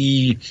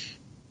a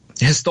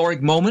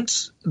historic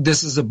moment,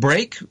 this is a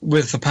break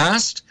with the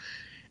past,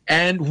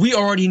 and we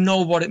already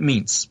know what it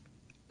means.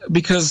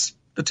 Because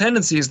the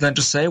tendency is then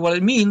to say, well,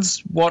 it means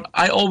what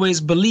I always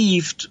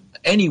believed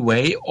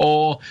anyway,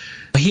 or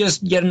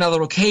here's yet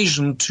another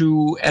occasion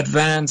to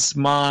advance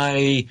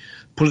my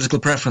political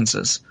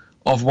preferences.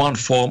 of one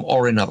form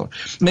or another.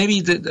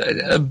 Maybe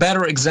a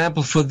better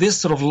example for this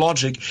sort of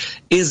logic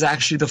is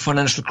actually the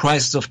financial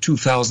crisis of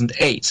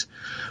 2008,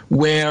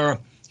 where,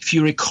 if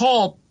you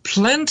recall,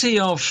 plenty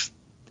of,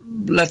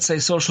 let's say,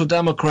 social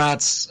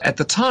democrats at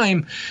the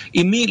time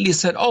immediately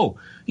said, oh,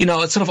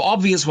 it's sort of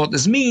obvious what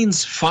this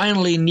means.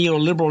 Finally,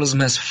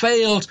 neoliberalism has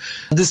failed.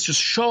 This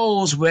just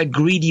shows where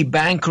greedy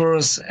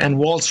bankers and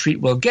Wall Street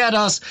will get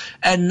us.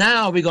 And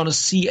now we're going to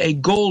see a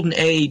golden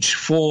age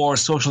for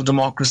social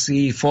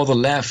democracy, for the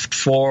left,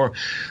 for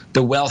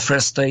the welfare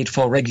state,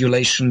 for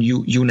regulation,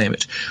 you name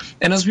it.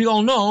 And as we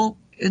all know,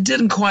 it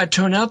didn't quite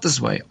turn out this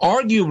way.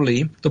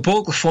 Arguably, the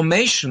political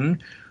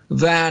formation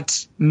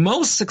that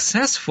most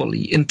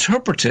successfully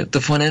interpreted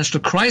the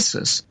financial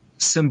crisis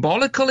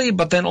symbolically,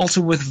 but then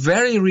also with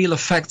very real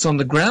effects on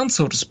the ground,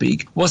 so to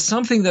speak, was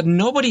something that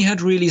nobody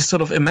had really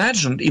sort of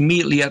imagined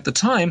immediately at the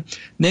time,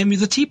 namely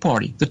the Tea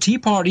Party. The Tea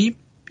Party,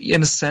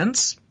 in a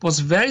sense,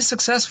 was very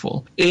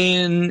successful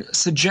in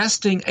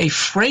suggesting a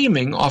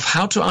framing of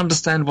how to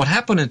understand what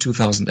happened in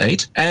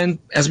 2008, and,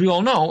 as we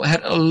all know,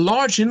 had a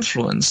large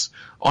influence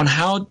on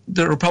how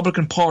the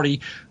Republican Party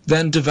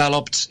then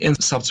developed in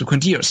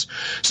subsequent years.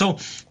 So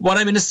what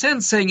I'm in a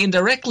sense saying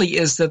indirectly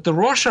is that the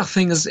Rorschach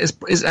thing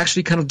is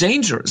actually kind of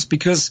dangerous,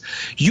 because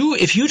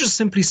if you just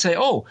simply say,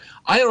 oh,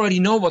 I already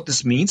know what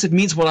this means, it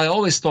means what I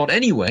always thought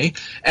anyway,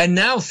 and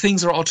now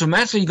things are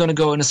automatically going to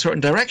go in a certain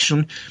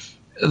direction,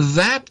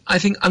 that, I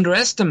think,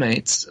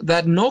 underestimates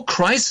that no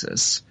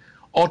crisis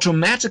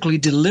automatically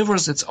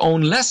delivers its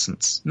own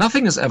lessons.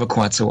 Nothing is ever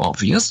quite so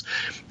obvious.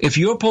 If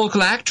you're a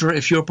political actor,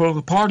 if you're a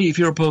political party, if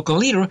you're a political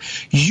leader,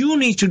 you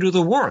need to do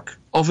the work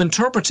of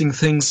interpreting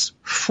things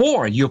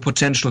for your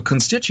potential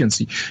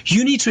constituency.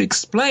 You need to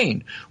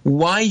explain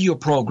why your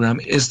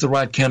program is the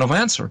right kind of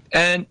answer.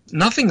 And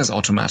nothing is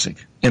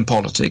automatic in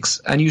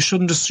politics, and you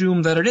shouldn't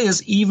assume that it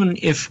is, even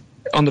if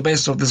on the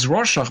basis of this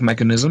Rorschach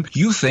mechanism,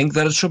 you think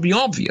that it should be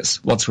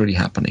obvious what's really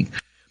happening.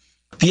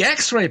 The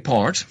X-ray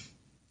part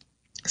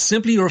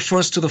simply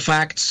refers to the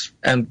fact,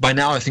 and by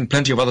now I think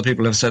plenty of other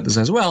people have said this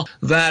as well,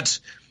 that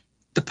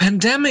the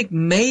pandemic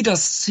made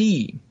us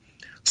see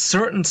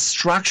certain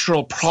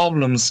structural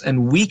problems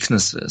and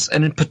weaknesses,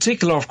 and in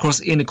particular, of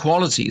course,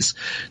 inequalities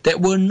that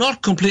were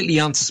not completely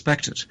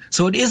unsuspected.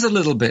 So it is a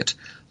little bit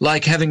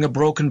like having a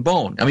broken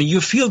bone. I mean,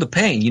 you feel the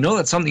pain, you know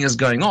that something is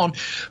going on,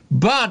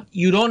 but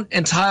you don't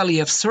entirely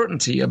have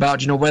certainty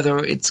about, whether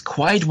it's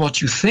quite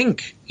what you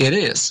think it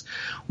is.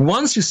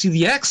 Once you see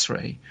the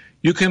X-ray,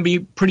 you can be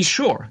pretty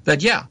sure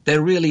that, yeah,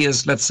 there really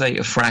is, let's say,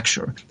 a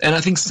fracture. And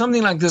I think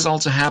something like this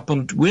also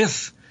happened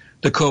with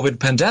the COVID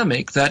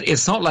pandemic, that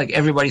it's not like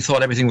everybody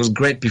thought everything was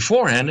great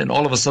beforehand and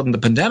all of a sudden the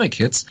pandemic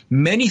hits.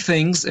 Many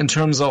things in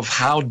terms of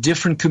how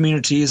different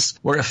communities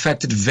were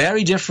affected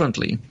very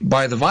differently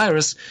by the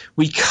virus,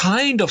 we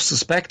kind of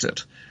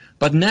suspected.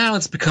 But now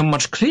it's become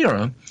much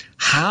clearer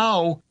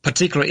how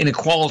particular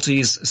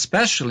inequalities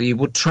especially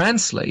would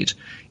translate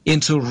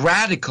into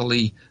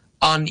radically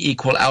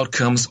unequal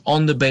outcomes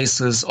on the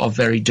basis of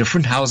very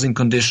different housing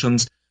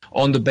conditions,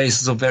 on the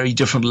basis of very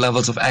different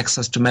levels of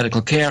access to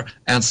medical care,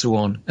 and so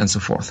on and so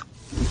forth.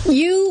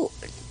 You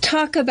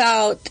talk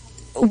about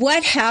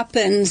what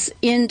happens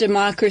in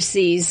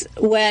democracies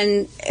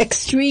when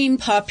extreme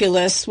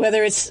populists,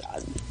 whether it's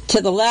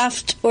to the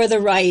left or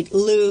the right,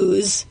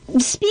 lose.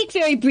 Speak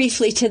very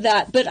briefly to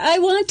that, but I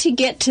want to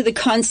get to the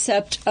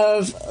concept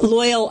of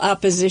loyal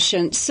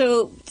opposition.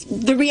 So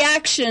the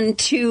reaction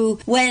to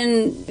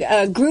when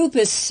a group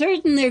is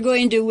certain they're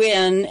going to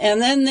win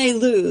and then they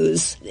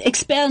lose.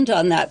 Expand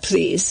on that,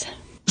 please.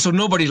 So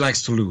nobody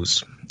likes to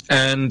lose.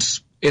 And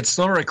it's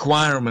not a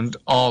requirement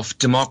of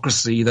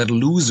democracy that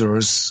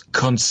losers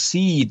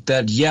concede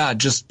that, yeah,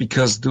 just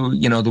because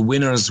the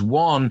winners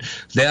won,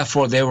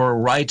 therefore they were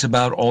right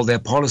about all their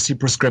policy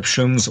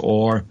prescriptions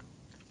or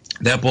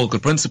their political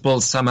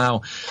principles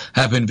somehow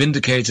have been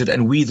vindicated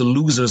and we, the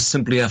losers,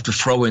 simply have to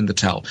throw in the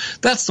towel.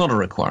 That's not a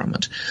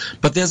requirement.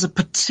 But there's a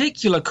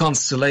particular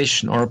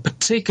constellation or a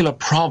particular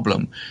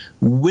problem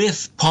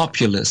with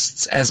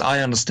populists, as I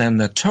understand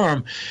that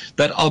term,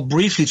 that I'll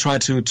briefly try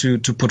to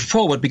put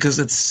forward because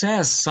it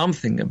says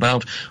something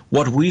about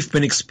what we've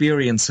been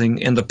experiencing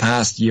in the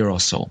past year or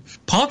so.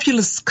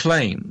 Populists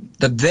claim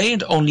that they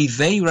and only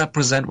they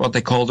represent what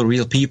they call the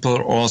real people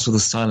or also the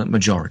silent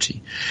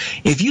majority.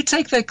 If you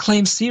take that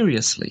claim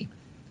seriously,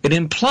 it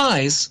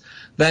implies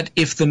that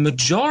if the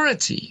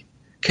majority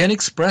can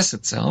express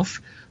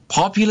itself,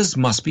 populists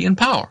must be in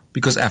power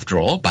because, after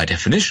all, by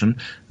definition,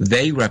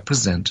 they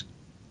represent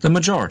the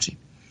majority.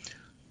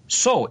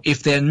 So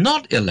if they're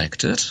not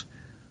elected,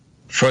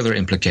 further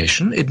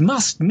implication, it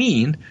must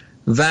mean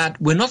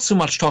that we're not so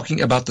much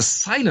talking about the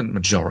silent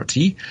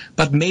majority,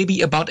 but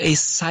maybe about a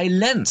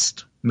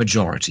silenced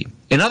majority.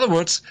 In other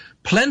words,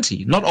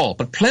 plenty, not all,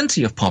 but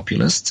plenty of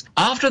populists,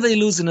 after they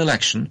lose an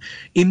election,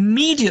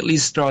 immediately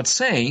start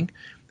saying,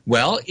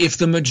 well, if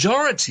the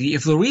majority,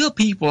 if the real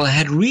people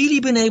had really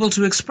been able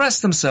to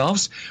express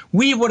themselves,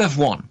 we would have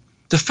won.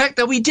 The fact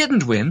that we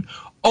didn't win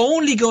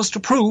only goes to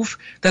prove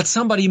that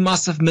somebody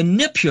must have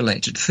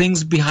manipulated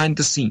things behind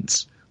the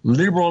scenes.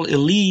 liberal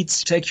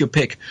elites, take your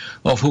pick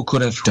of who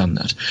could have done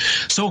that.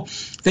 So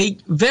they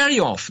very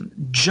often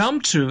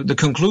jump to the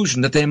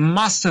conclusion that there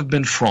must have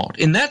been fraud.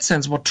 In that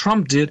sense, what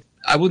Trump did,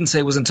 I wouldn't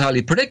say was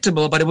entirely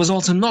predictable, but it was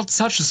also not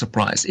such a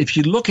surprise. If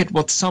you look at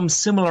what some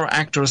similar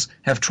actors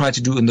have tried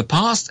to do in the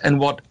past and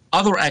what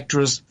other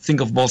actors,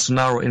 think of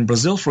Bolsonaro in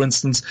Brazil, for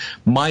instance,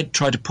 might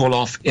try to pull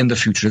off in the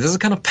future. There's a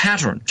kind of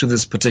pattern to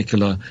this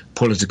particular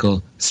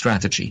political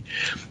strategy.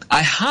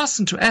 I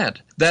hasten to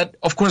add that,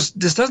 of course,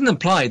 this doesn't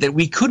imply that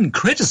we couldn't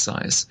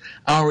criticize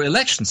our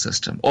election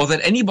system, or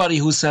that anybody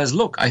who says,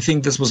 look, I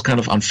think this was kind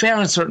of unfair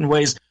in certain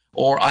ways,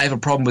 or I have a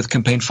problem with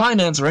campaign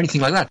finance or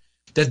anything like that,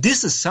 that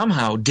this is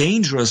somehow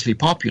dangerously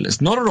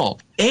populist. Not at all.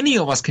 Any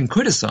of us can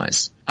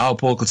criticize our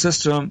political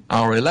system,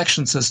 our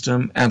election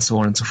system, and so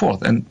on and so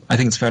forth. And I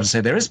think it's fair to say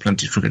there is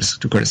plenty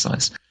to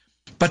criticize.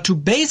 But to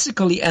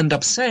basically end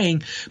up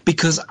saying,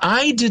 because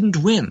I didn't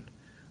win,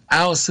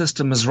 our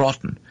system is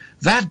rotten,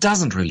 that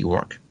doesn't really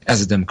work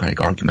as a democratic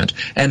argument.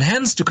 And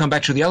hence, to come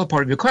back to the other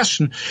part of your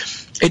question,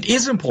 it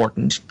is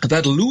important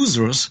that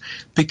losers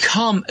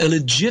become a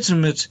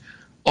legitimate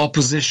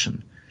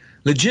opposition.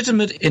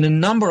 Legitimate in a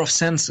number of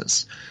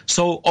senses.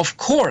 So, of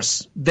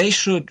course, they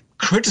should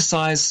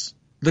criticize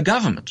the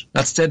government.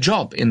 That's their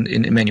job in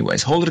many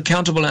ways. Hold it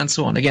accountable and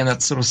so on. Again,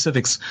 that's sort of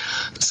civics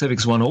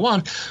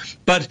 101.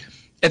 But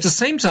at the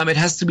same time, it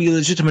has to be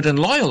legitimate and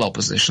loyal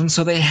opposition,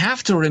 so they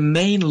have to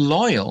remain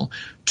loyal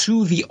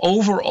to the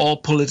overall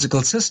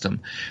political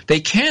system. They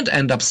can't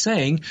end up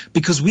saying,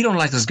 because we don't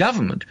like this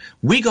government,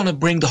 we're going to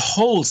bring the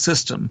whole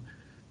system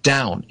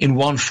down in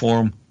one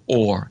form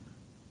or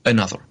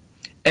another.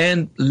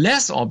 And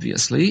less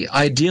obviously,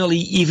 ideally,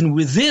 even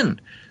within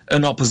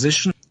an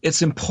opposition,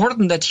 it's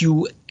important that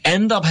you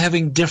end up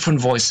having different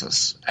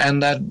voices,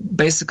 and that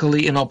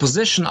basically an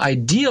opposition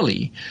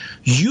ideally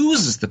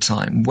uses the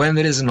time when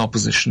it is in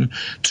opposition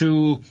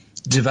to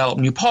develop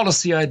new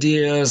policy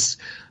ideas,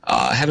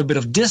 have a bit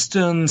of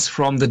distance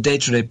from the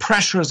day-to-day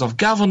pressures of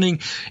governing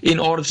in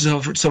order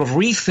to sort of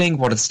rethink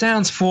what it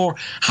stands for,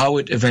 how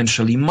it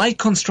eventually might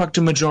construct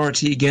a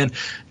majority again,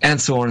 and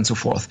so on and so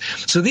forth.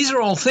 So these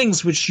are all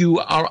things which you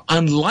are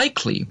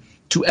unlikely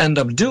to end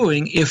up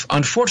doing if,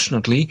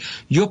 unfortunately,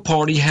 your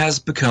party has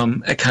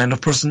become a kind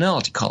of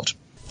personality cult.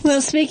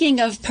 Well, speaking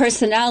of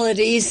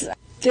personalities,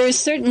 there's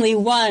certainly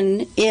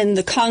one in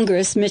the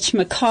Congress, Mitch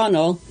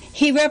McConnell.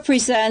 He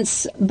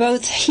represents,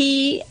 both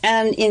he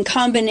and in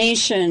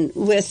combination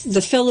with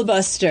the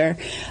filibuster,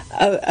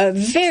 a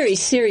very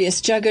serious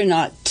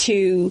juggernaut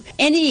to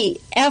any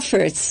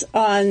efforts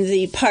on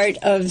the part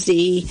of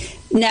the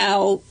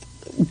now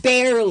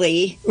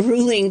barely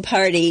ruling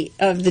party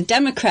of the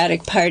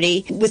Democratic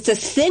Party, with the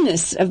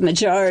thinnest of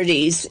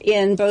majorities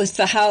in both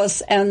the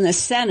House and the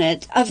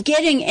Senate, of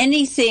getting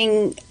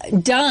anything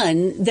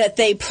done that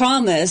they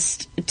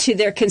promised to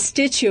their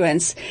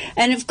constituents.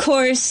 And of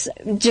course,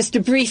 just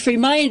a brief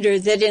reminder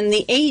that in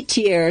the 8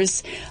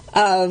 years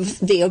of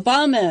the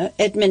Obama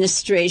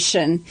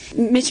administration,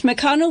 Mitch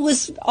McConnell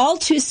was all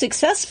too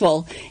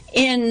successful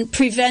in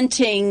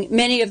preventing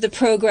many of the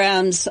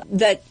programs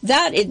that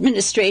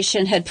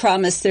administration had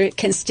promised their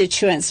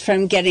constituents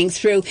from getting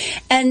through.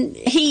 And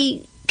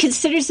he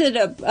considers it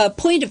a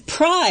point of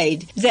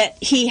pride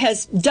that he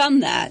has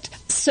done that.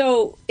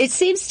 So it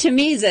seems to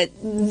me that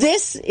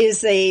this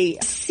is a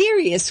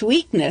serious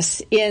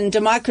weakness in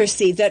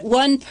democracy, that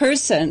one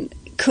person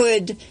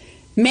could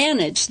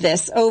manage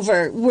this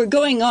over, we're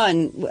going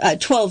on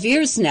 12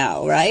 years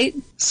now, right?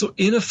 So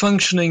in a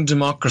functioning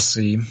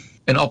democracy,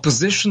 an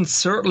opposition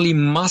certainly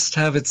must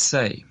have its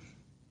say,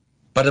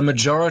 but a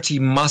majority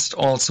must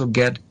also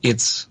get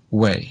its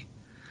way.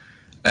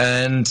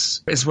 And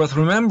it's worth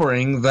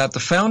remembering that the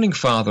Founding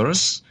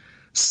Fathers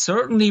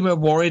certainly were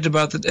worried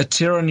about a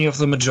tyranny of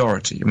the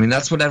majority. I mean,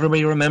 that's what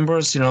everybody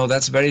remembers,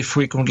 that's very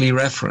frequently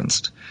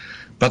referenced.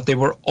 But they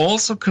were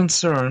also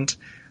concerned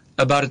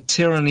about a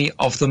tyranny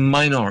of the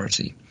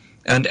minority.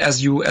 And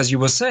as you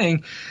were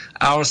saying,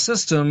 our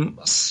system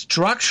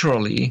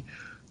structurally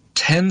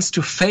tends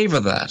to favor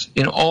that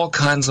in all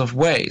kinds of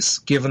ways,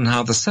 given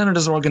how the Senate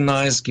is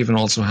organized, given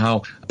also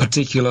how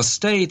particular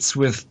states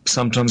with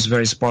sometimes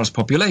very sparse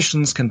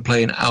populations can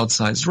play an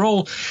outsized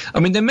role. I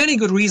mean, there are many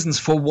good reasons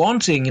for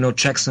wanting,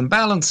 checks and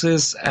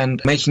balances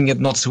and making it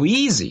not so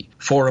easy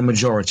for a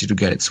majority to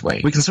get its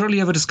way. We can certainly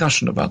have a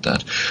discussion about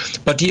that.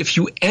 But if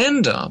you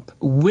end up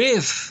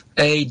with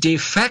a de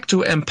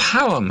facto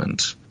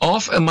empowerment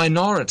of a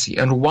minority,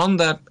 and one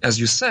that, as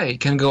you say,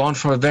 can go on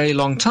for a very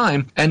long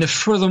time. And if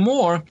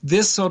furthermore,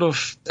 this sort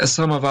of, as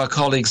some of our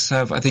colleagues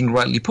have, I think,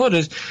 rightly put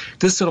it,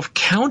 this sort of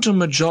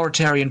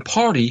counter-majoritarian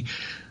party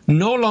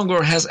no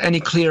longer has any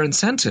clear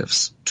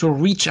incentives to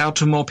reach out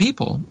to more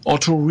people or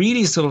to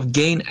really sort of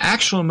gain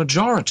actual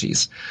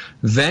majorities,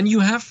 then you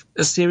have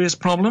a serious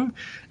problem,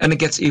 and it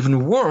gets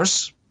even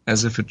worse,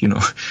 as if it,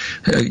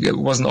 it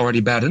wasn't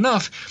already bad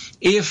enough,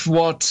 if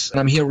what, and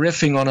I'm here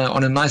riffing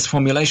on a nice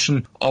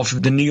formulation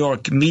of the New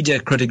York media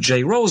critic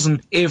Jay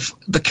Rosen, if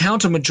the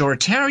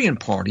counter-majoritarian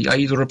party,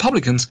 i.e. the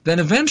Republicans, then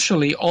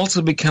eventually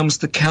also becomes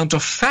the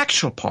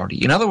counterfactual party.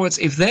 In other words,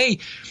 if they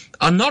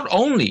are not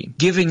only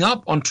giving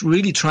up on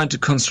really trying to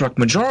construct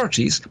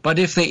majorities, but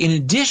if they in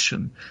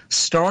addition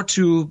start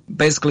to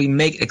basically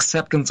make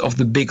acceptance of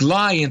the big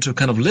lie into a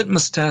kind of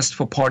litmus test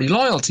for party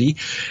loyalty,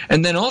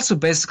 and then also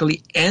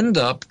basically end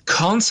up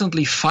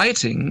constantly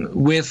fighting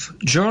with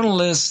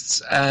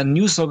journalists and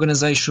news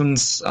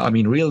organizations,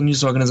 real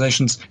news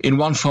organizations in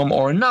one form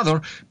or another,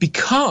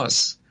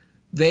 because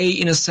they,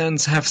 in a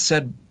sense, have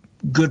said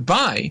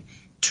goodbye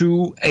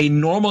to a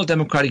normal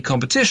democratic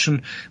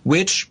competition,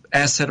 which,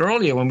 as said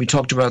earlier when we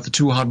talked about the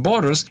two hard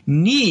borders,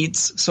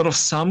 needs sort of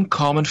some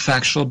common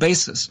factual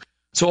basis.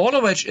 So all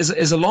of which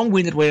is a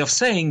long-winded way of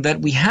saying that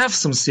we have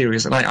some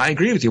serious, and I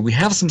agree with you, we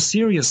have some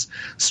serious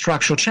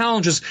structural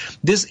challenges.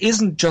 This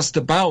isn't just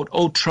about,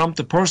 Trump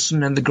the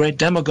person and the great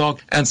demagogue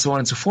and so on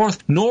and so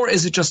forth, nor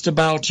is it just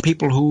about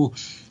people who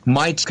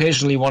might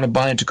occasionally want to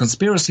buy into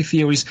conspiracy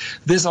theories.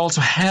 This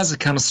also has a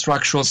kind of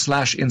structural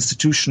 /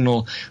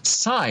 institutional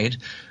side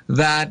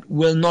that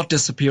will not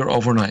disappear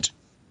overnight.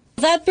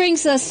 That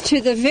brings us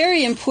to the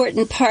very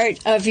important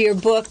part of your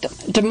book,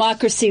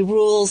 Democracy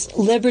Rules,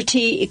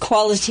 Liberty,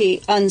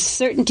 Equality,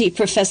 Uncertainty,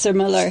 Professor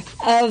Miller,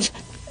 of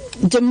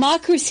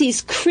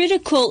democracy's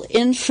critical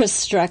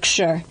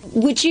infrastructure.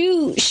 Would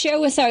you share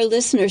with our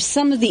listeners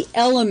some of the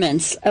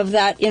elements of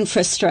that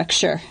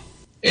infrastructure?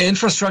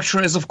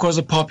 Infrastructure is, of course,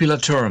 a popular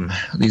term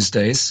these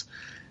days.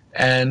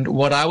 And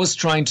what I was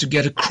trying to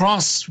get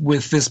across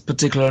with this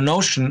particular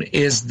notion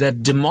is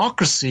that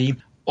democracy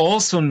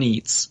also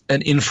needs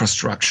an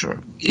infrastructure.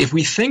 If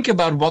we think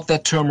about what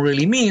that term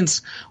really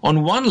means,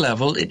 on one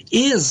level, it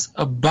is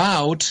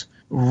about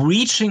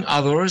reaching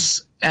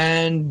others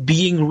and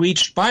being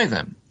reached by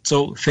them.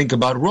 So think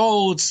about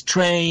roads,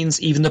 trains,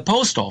 even the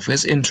post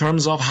office in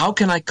terms of how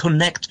can I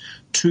connect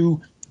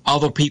to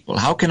other people?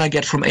 How can I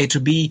get from A to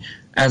B?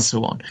 And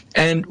so on.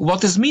 And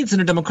what this means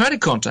in a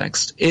democratic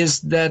context is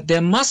that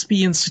there must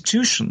be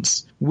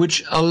institutions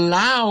which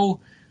allow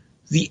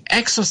the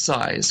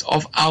exercise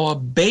of our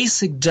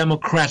basic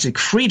democratic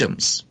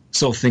freedoms.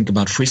 So think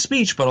about free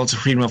speech, but also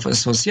freedom of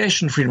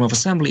association, freedom of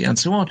assembly, and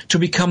so on, to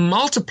become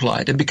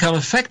multiplied and become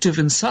effective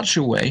in such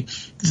a way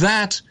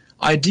that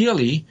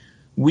ideally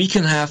we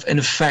can have an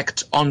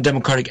effect on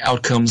democratic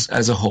outcomes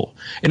as a whole.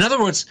 In other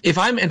words, if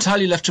I'm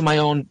entirely left to my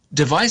own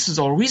devices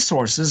or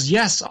resources,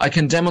 yes, I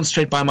can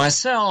demonstrate by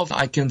myself,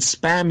 I can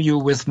spam you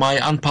with my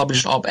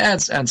unpublished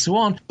op-eds and so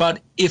on, but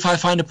if I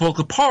find a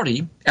political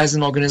party as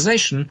an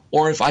organization,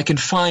 or if I can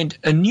find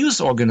a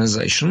news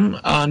organization,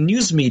 a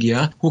news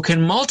media, who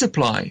can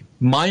multiply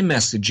my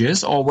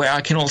messages, or where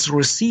I can also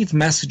receive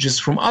messages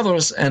from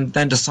others and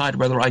then decide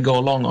whether I go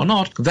along or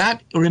not,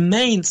 that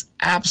remains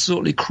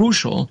absolutely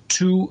crucial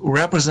to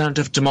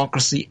representative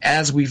democracy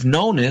as we've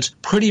known it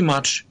pretty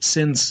much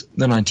since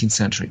the 19th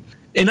century.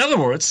 In other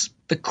words,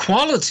 the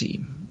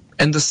quality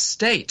and the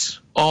state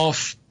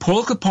of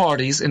political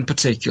parties in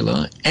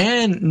particular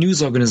and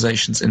news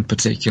organizations in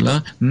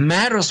particular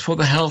matters for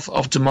the health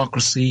of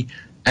democracy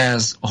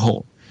as a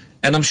whole.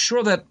 And I'm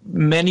sure that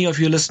many of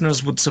your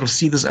listeners would sort of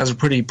see this as a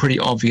pretty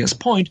obvious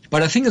point,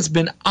 but I think it's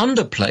been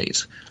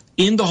underplayed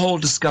in the whole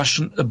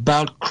discussion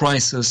about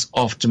crisis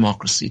of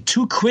democracy.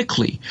 Too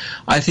quickly,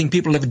 I think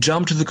people have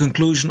jumped to the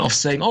conclusion of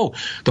saying,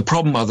 the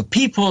problem are the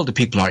people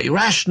are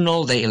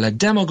irrational, they elect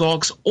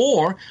demagogues,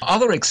 or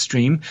other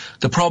extreme,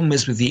 the problem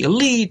is with the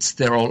elites,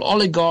 they're all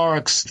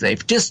oligarchs,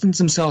 they've distanced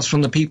themselves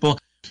from the people.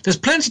 There's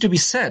plenty to be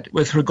said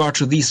with regard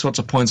to these sorts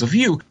of points of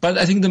view, but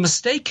I think the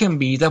mistake can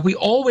be that we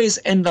always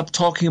end up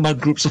talking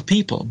about groups of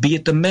people, be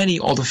it the many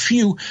or the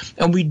few,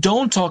 and we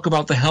don't talk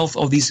about the health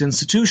of these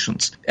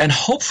institutions. And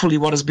hopefully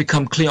what has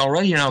become clear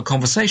already in our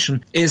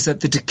conversation is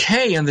that the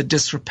decay and the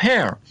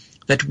disrepair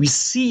that we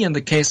see in the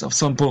case of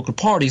some political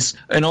parties,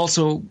 and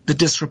also the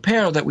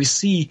disrepair that we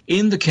see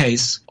in the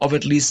case of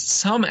at least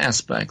some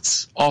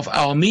aspects of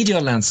our media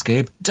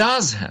landscape,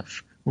 does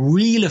have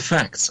real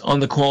effects on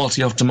the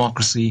quality of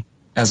democracy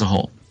as a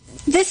whole.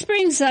 This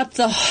brings up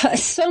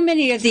so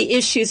many of the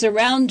issues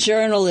around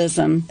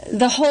journalism.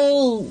 The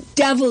whole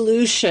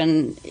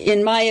devolution,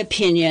 in my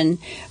opinion,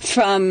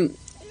 from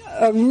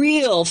a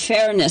real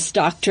fairness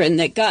doctrine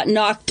that got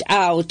knocked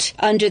out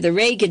under the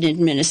Reagan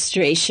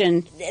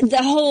administration,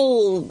 the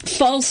whole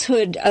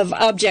falsehood of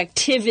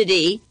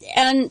objectivity,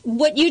 and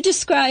what you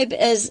describe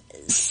as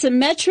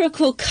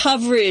symmetrical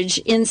coverage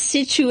in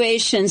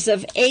situations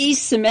of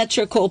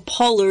asymmetrical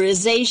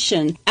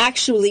polarization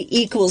actually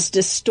equals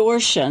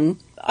distortion.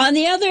 On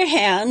the other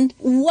hand,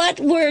 what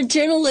were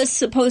journalists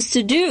supposed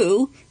to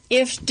do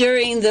if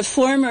during the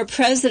former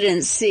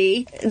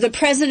presidency, the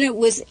president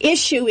was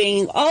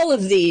issuing all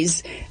of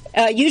these,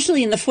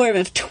 usually in the form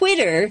of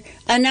Twitter,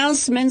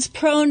 announcements,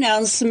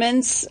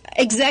 pro-announcements,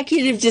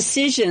 executive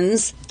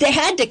decisions? They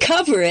had to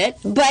cover it,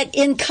 but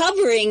in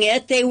covering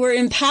it, they were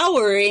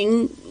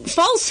empowering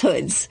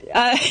falsehoods.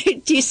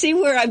 Do you see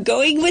where I'm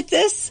going with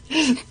this?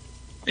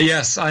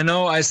 Yes, I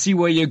know. I see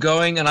where you're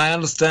going, and I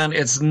understand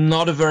it's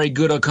not a very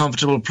good or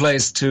comfortable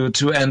place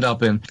to end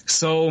up in.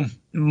 So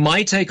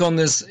my take on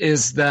this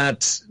is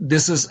that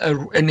this is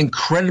an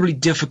incredibly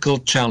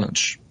difficult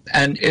challenge.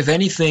 And if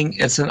anything,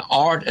 it's an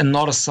art and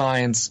not a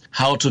science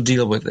how to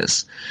deal with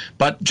this.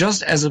 But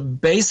just as a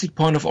basic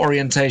point of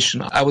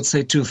orientation, I would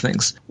say two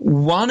things.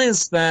 One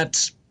is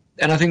that,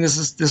 and I think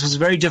this was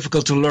very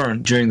difficult to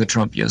learn during the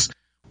Trump years.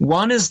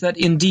 One is that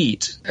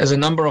indeed, as a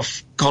number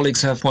of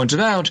colleagues have pointed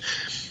out,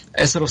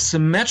 a sort of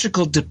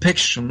symmetrical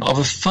depiction of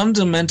a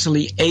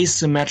fundamentally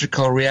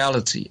asymmetrical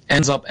reality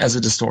ends up as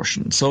a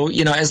distortion. So,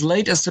 as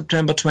late as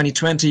September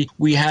 2020,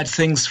 we had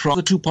things from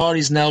the two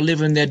parties now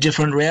live in their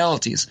different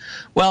realities.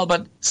 Well,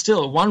 but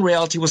still, one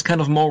reality was kind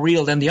of more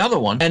real than the other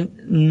one. And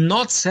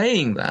not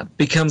saying that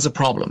becomes a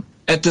problem.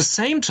 At the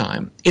same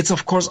time, it's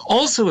of course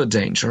also a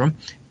danger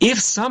if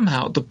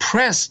somehow the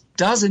press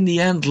does in the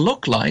end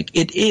look like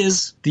it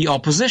is the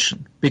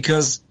opposition.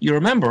 Because you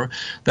remember,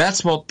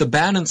 that's what the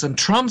Bannons and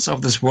Trumps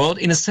of this world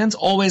in a sense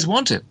always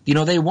wanted.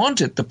 They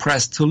wanted the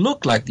press to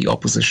look like the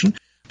opposition,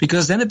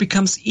 because then it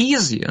becomes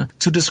easier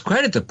to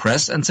discredit the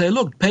press and say,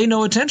 look, pay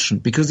no attention,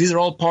 because these are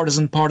all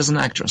partisan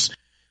actors.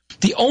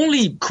 The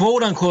only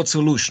quote-unquote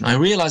solution, I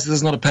realize this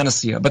is not a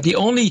panacea, but the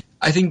only,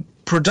 I think,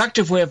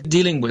 productive way of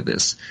dealing with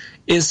this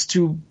is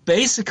to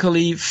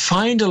basically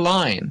find a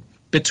line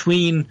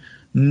between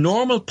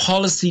normal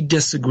policy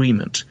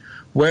disagreement,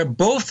 where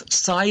both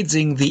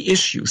siding the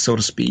issue, so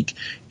to speak,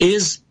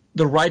 is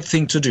the right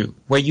thing to do,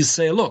 where you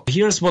say, look,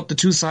 here's what the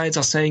two sides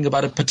are saying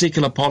about a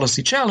particular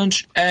policy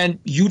challenge, and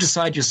you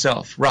decide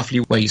yourself roughly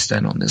where you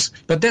stand on this.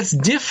 But that's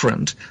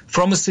different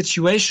from a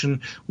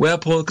situation where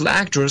political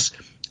actors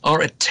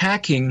are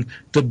attacking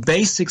the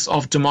basics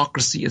of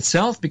democracy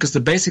itself, because the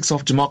basics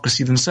of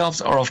democracy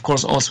themselves are, of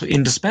course, also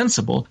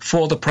indispensable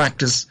for the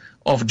practice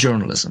of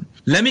journalism.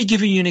 Let me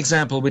give you an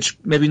example, which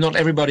maybe not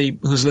everybody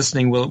who's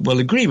listening will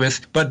agree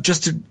with, but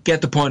just to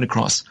get the point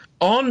across.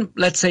 On,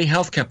 let's say,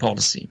 healthcare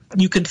policy,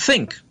 you can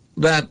think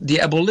that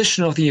the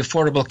abolition of the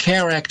Affordable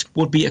Care Act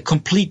would be a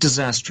complete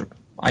disaster.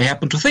 I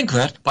happen to think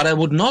that, but I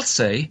would not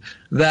say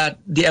that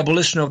the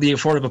abolition of the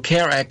Affordable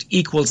Care Act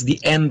equals the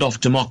end of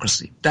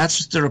democracy. That's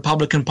just a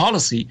Republican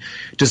policy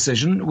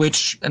decision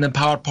which an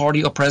empowered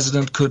party or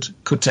president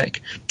could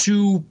take.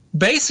 To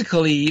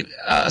basically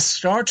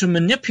start to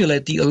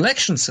manipulate the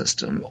election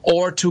system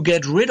or to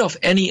get rid of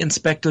any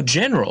inspector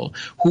general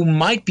who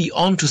might be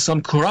onto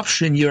some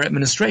corruption in your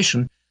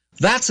administration,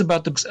 that's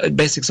about the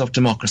basics of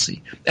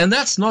democracy. And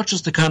that's not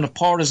just a kind of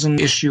partisan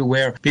issue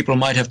where people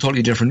might have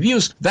totally different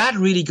views. That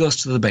really goes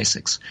to the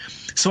basics.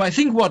 So I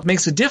think what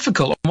makes it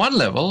difficult on one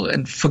level,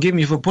 and forgive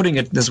me for putting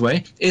it this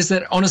way, is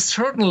that on a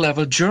certain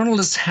level,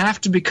 journalists have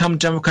to become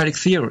democratic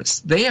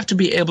theorists. They have to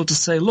be able to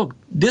say, look,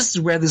 this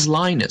is where this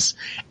line is.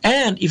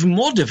 And even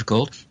more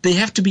difficult, they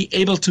have to be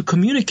able to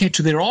communicate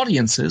to their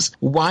audiences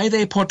why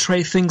they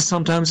portray things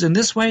sometimes in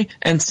this way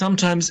and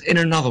sometimes in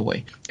another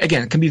way.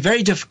 Again, it can be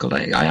very difficult.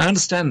 I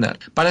understand that.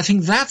 But I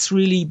think that's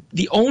really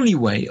the only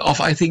way of,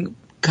 I think,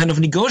 kind of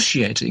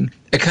negotiating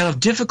a kind of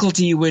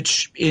difficulty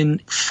which in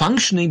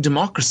functioning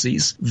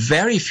democracies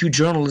very few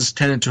journalists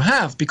tended to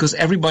have, because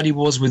everybody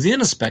was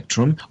within a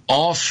spectrum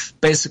of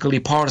basically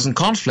partisan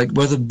conflict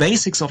where the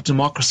basics of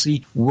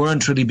democracy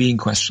weren't really being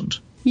questioned.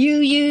 You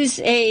use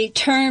a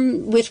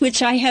term with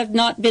which I have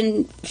not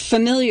been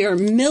familiar,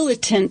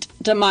 militant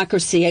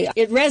democracy.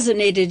 It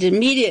resonated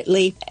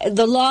immediately.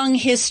 The long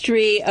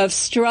history of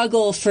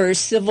struggle for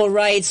civil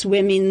rights,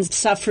 women's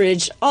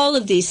suffrage, all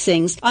of these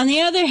things. On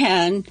the other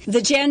hand,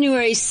 the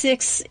January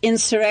 6th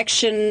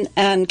insurrection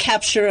and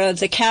capture of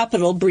the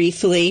Capitol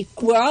briefly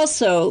were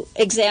also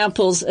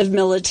examples of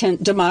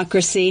militant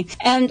democracy.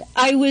 And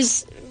I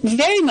was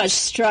very much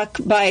struck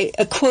by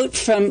a quote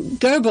from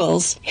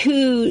Goebbels,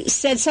 who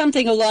said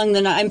something along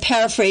the line, I'm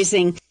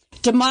paraphrasing,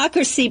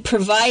 democracy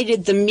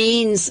provided the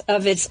means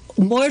of its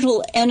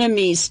mortal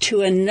enemies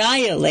to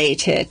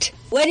annihilate it.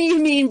 What do you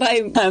mean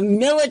by a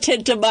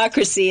militant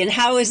democracy, and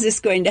how is this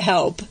going to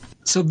help?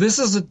 So this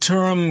is a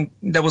term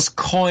that was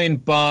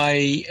coined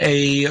by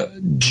a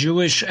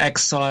Jewish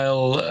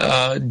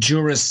exile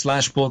jurist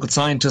 / political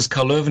scientist,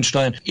 Karl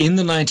Löwenstein, in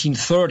the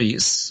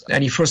 1930s.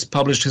 And he first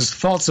published his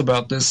thoughts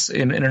about this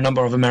in a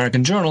number of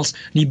American journals.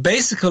 And he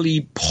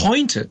basically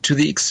pointed to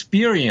the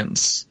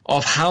experience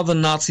of how the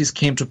Nazis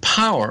came to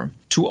power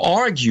to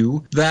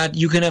argue that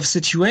you can have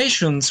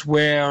situations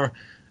where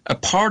a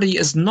party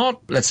is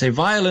not, let's say,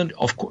 violent.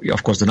 Of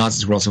course, the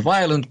Nazis were also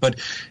violent, but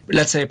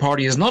let's say a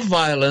party is not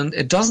violent.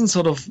 It doesn't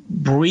sort of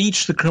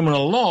breach the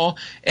criminal law,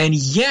 and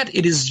yet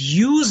it is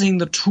using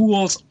the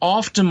tools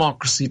of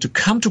democracy to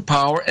come to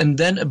power and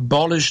then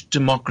abolish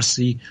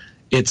democracy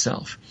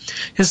itself.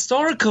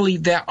 Historically,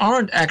 there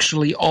aren't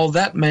actually all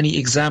that many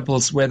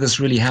examples where this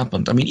really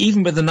happened. I mean,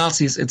 even with the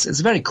Nazis, it's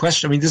very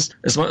questionable. I mean, this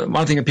is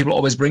one thing that people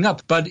always bring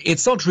up, but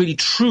it's not really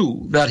true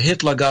that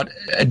Hitler got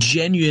a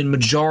genuine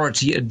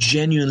majority, a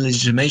genuine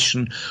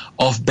legitimation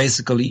of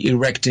basically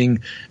erecting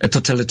a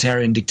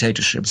totalitarian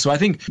dictatorship. So I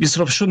think you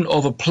sort of shouldn't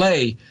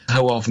overplay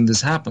how often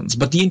this happens.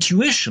 But the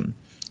intuition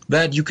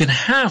that you can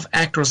have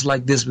actors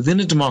like this within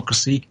a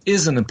democracy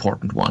is an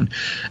important one.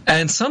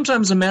 And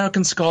sometimes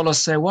American scholars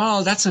say,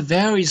 well, that's a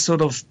very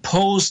sort of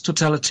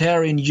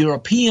post-totalitarian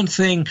European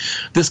thing.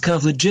 This kind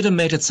of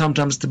legitimated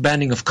sometimes the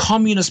banning of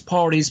communist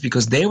parties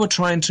because they were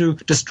trying to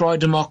destroy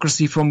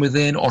democracy from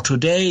within, or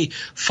today,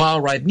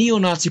 far-right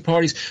neo-Nazi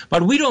parties.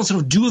 But we don't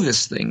sort of do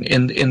this thing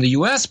in the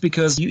US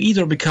because you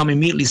either become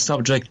immediately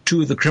subject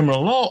to the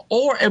criminal law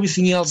or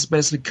everything else is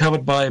basically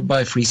covered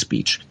by free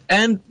speech.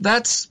 And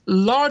that's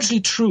largely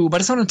true, but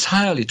it's not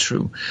entirely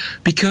true,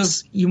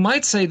 because you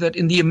might say that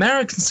in the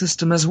American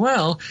system as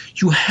well,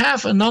 you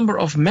have a number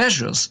of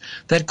measures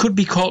that could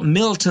be called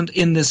militant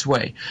in this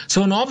way.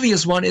 So an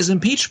obvious one is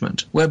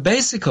impeachment, where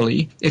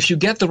basically, if you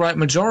get the right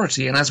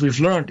majority, and as we've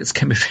learned, it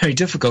can be very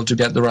difficult to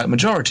get the right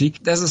majority,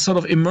 there's a sort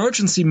of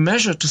emergency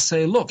measure to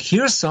say, look,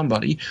 here's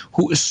somebody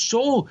who is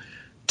so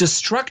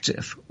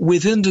destructive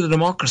within the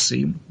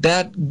democracy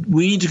that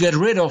we need to get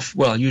rid of,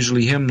 well,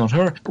 usually him, not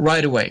her,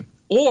 right away.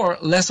 Or,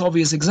 less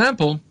obvious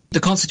example,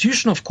 the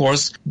Constitution, of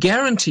course,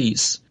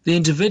 guarantees the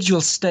individual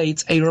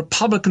states a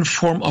republican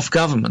form of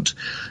government.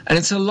 And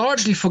it's a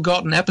largely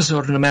forgotten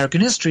episode in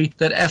American history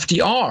that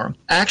FDR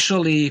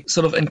actually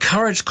sort of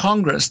encouraged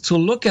Congress to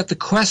look at the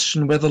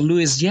question whether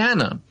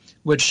Louisiana,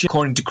 which,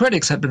 according to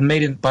critics, had been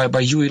made by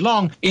Huey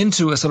Long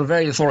into a sort of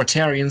very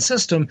authoritarian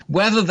system,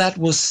 whether that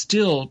was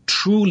still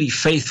truly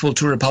faithful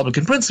to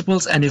Republican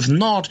principles, and if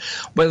not,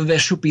 whether there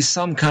should be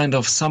some kind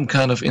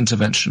of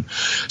intervention.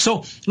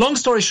 So, long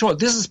story short,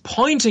 this is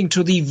pointing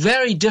to the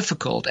very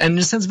difficult and, in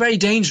a sense, very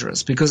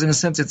dangerous, because in a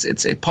sense,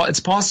 it's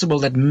possible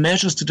that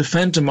measures to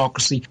defend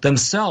democracy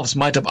themselves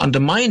might have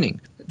undermining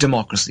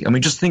democracy. I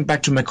mean, just think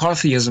back to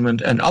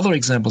McCarthyism and other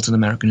examples in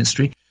American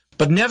history.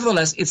 But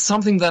nevertheless, it's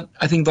something that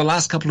I think the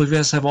last couple of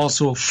years have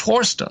also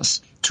forced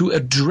us to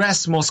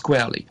address more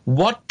squarely.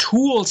 What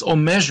tools or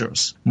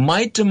measures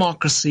might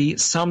democracy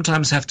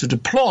sometimes have to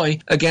deploy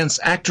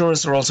against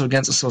actors or also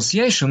against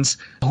associations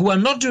who are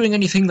not doing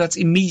anything that's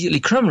immediately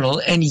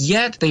criminal, and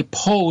yet they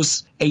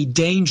pose a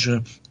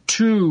danger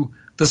to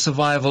the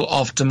survival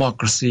of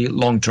democracy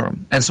long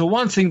term. And so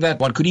one thing that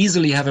one could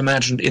easily have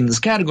imagined in this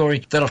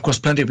category, that of course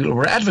plenty of people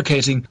were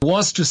advocating,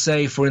 was to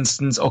say, for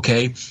instance,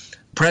 okay,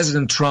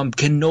 President Trump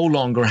can no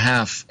longer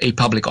have a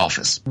public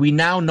office. We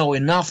now know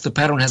enough. The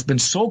pattern has been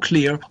so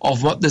clear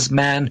of what this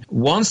man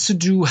wants to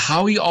do,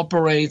 how he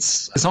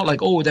operates. It's not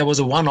like, oh, there was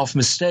a one-off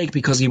mistake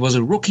because he was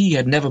a rookie, he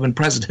had never been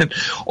president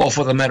or,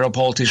 for the matter, a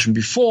politician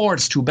before.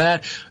 It's too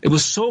bad. It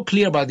was so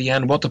clear by the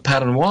end what the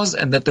pattern was,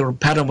 and that the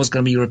pattern was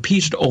going to be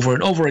repeated over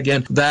and over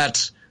again,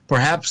 that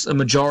perhaps a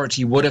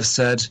majority would have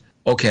said,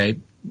 okay,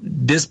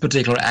 this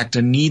particular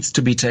actor needs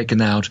to be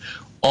taken out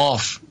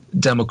of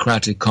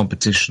democratic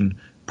competition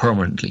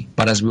permanently.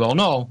 But as we all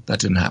know, that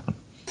didn't happen.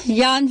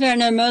 Jan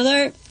Werner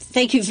Müller,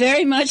 thank you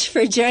very much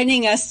for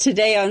joining us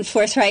today on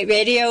Forthright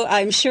Radio.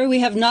 I'm sure we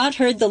have not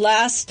heard the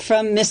last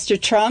from Mr.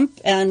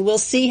 Trump, and we'll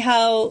see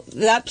how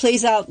that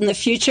plays out in the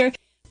future.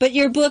 But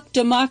your book,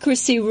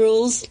 Democracy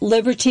Rules,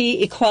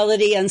 Liberty,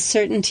 Equality,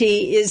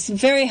 Uncertainty, is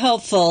very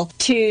helpful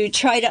to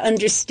try to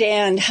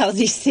understand how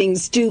these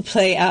things do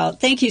play out.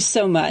 Thank you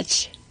so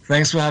much.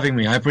 Thanks for having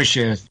me. I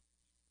appreciate it.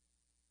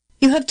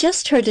 You have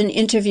just heard an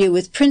interview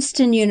with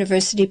Princeton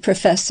University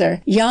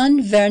professor Jan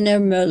Werner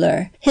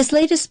Müller. His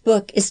latest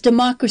book is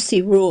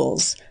Democracy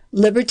Rules,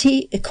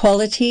 Liberty,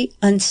 Equality,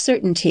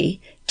 Uncertainty,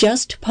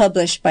 just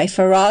published by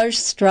Farrar,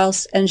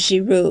 Straus, and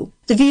Giroux.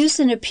 The views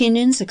and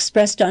opinions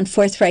expressed on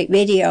Forthright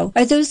Radio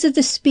are those of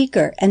the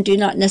speaker and do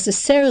not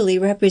necessarily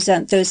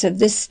represent those of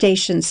this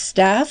station's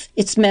staff,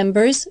 its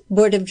members,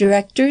 board of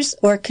directors,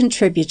 or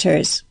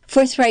contributors.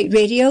 Forthright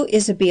Radio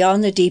is a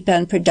Beyond the Deep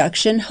End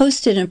production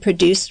hosted and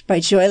produced by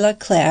Joy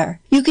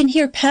LeClaire. You can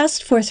hear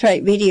past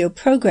Forthright Radio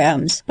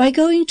programs by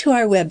going to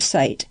our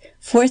website,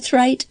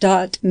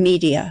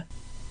 forthright.media.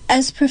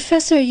 As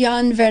Professor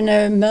Jan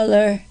Werner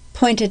Müller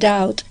pointed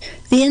out,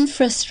 the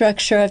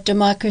infrastructure of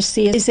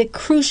democracy is a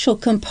crucial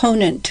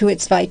component to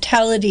its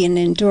vitality and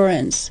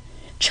endurance.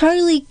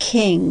 Charlie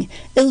King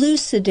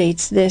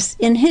elucidates this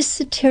in his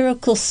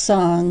satirical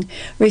song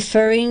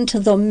referring to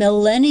the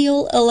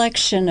millennial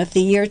election of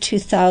the year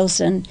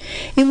 2000,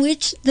 in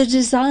which the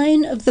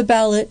design of the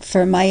ballot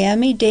for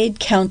Miami-Dade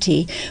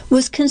County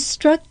was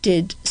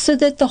constructed so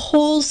that the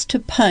holes to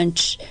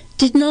punch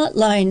did not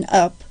line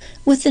up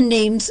with the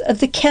names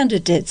of the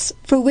candidates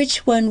for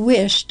which one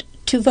wished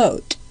to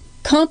vote.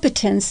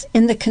 Competence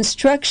in the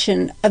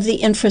construction of the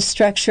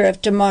infrastructure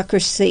of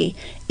democracy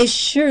is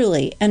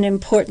surely an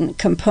important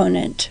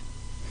component.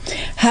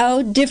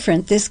 How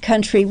different this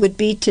country would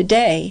be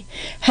today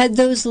had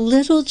those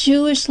little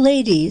Jewish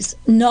ladies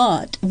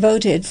not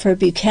voted for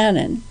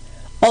Buchanan,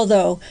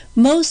 although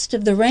most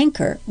of the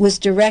rancor was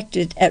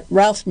directed at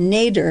Ralph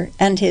Nader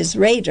and his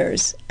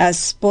raiders as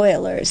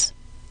spoilers.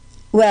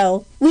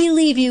 Well, we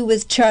leave you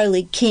with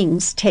Charlie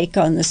King's take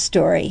on the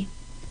story.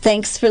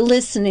 Thanks for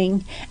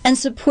listening and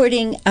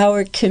supporting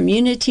our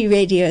community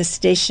radio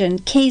station,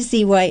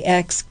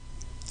 KZYX.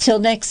 Till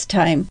next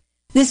time,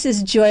 this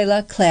is Joy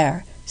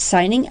LeClaire,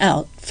 signing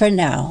out for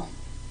now.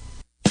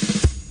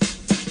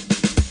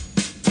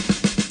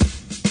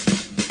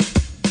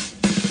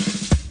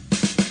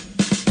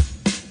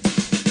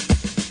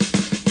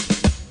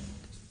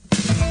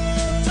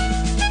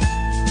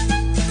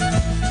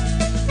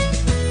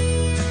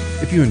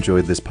 If you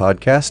enjoyed this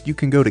podcast, you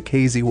can go to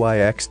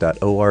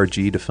kzyx.org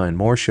to find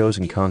more shows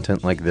and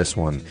content like this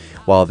one.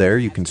 While there,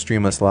 you can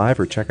stream us live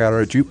or check out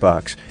our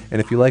jukebox. And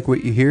if you like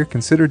what you hear,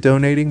 consider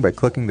donating by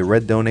clicking the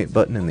red donate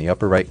button in the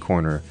upper right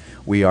corner.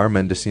 We are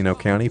Mendocino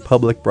County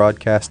Public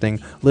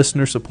Broadcasting,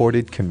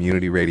 listener-supported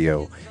community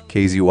radio.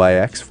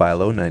 KZYX,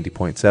 Philo,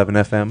 90.7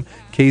 FM,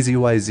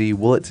 KZYZ,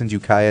 Willits and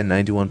Ukiah,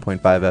 91.5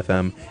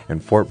 FM,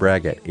 and Fort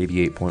Bragg at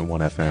 88.1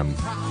 FM.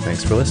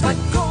 Thanks for listening.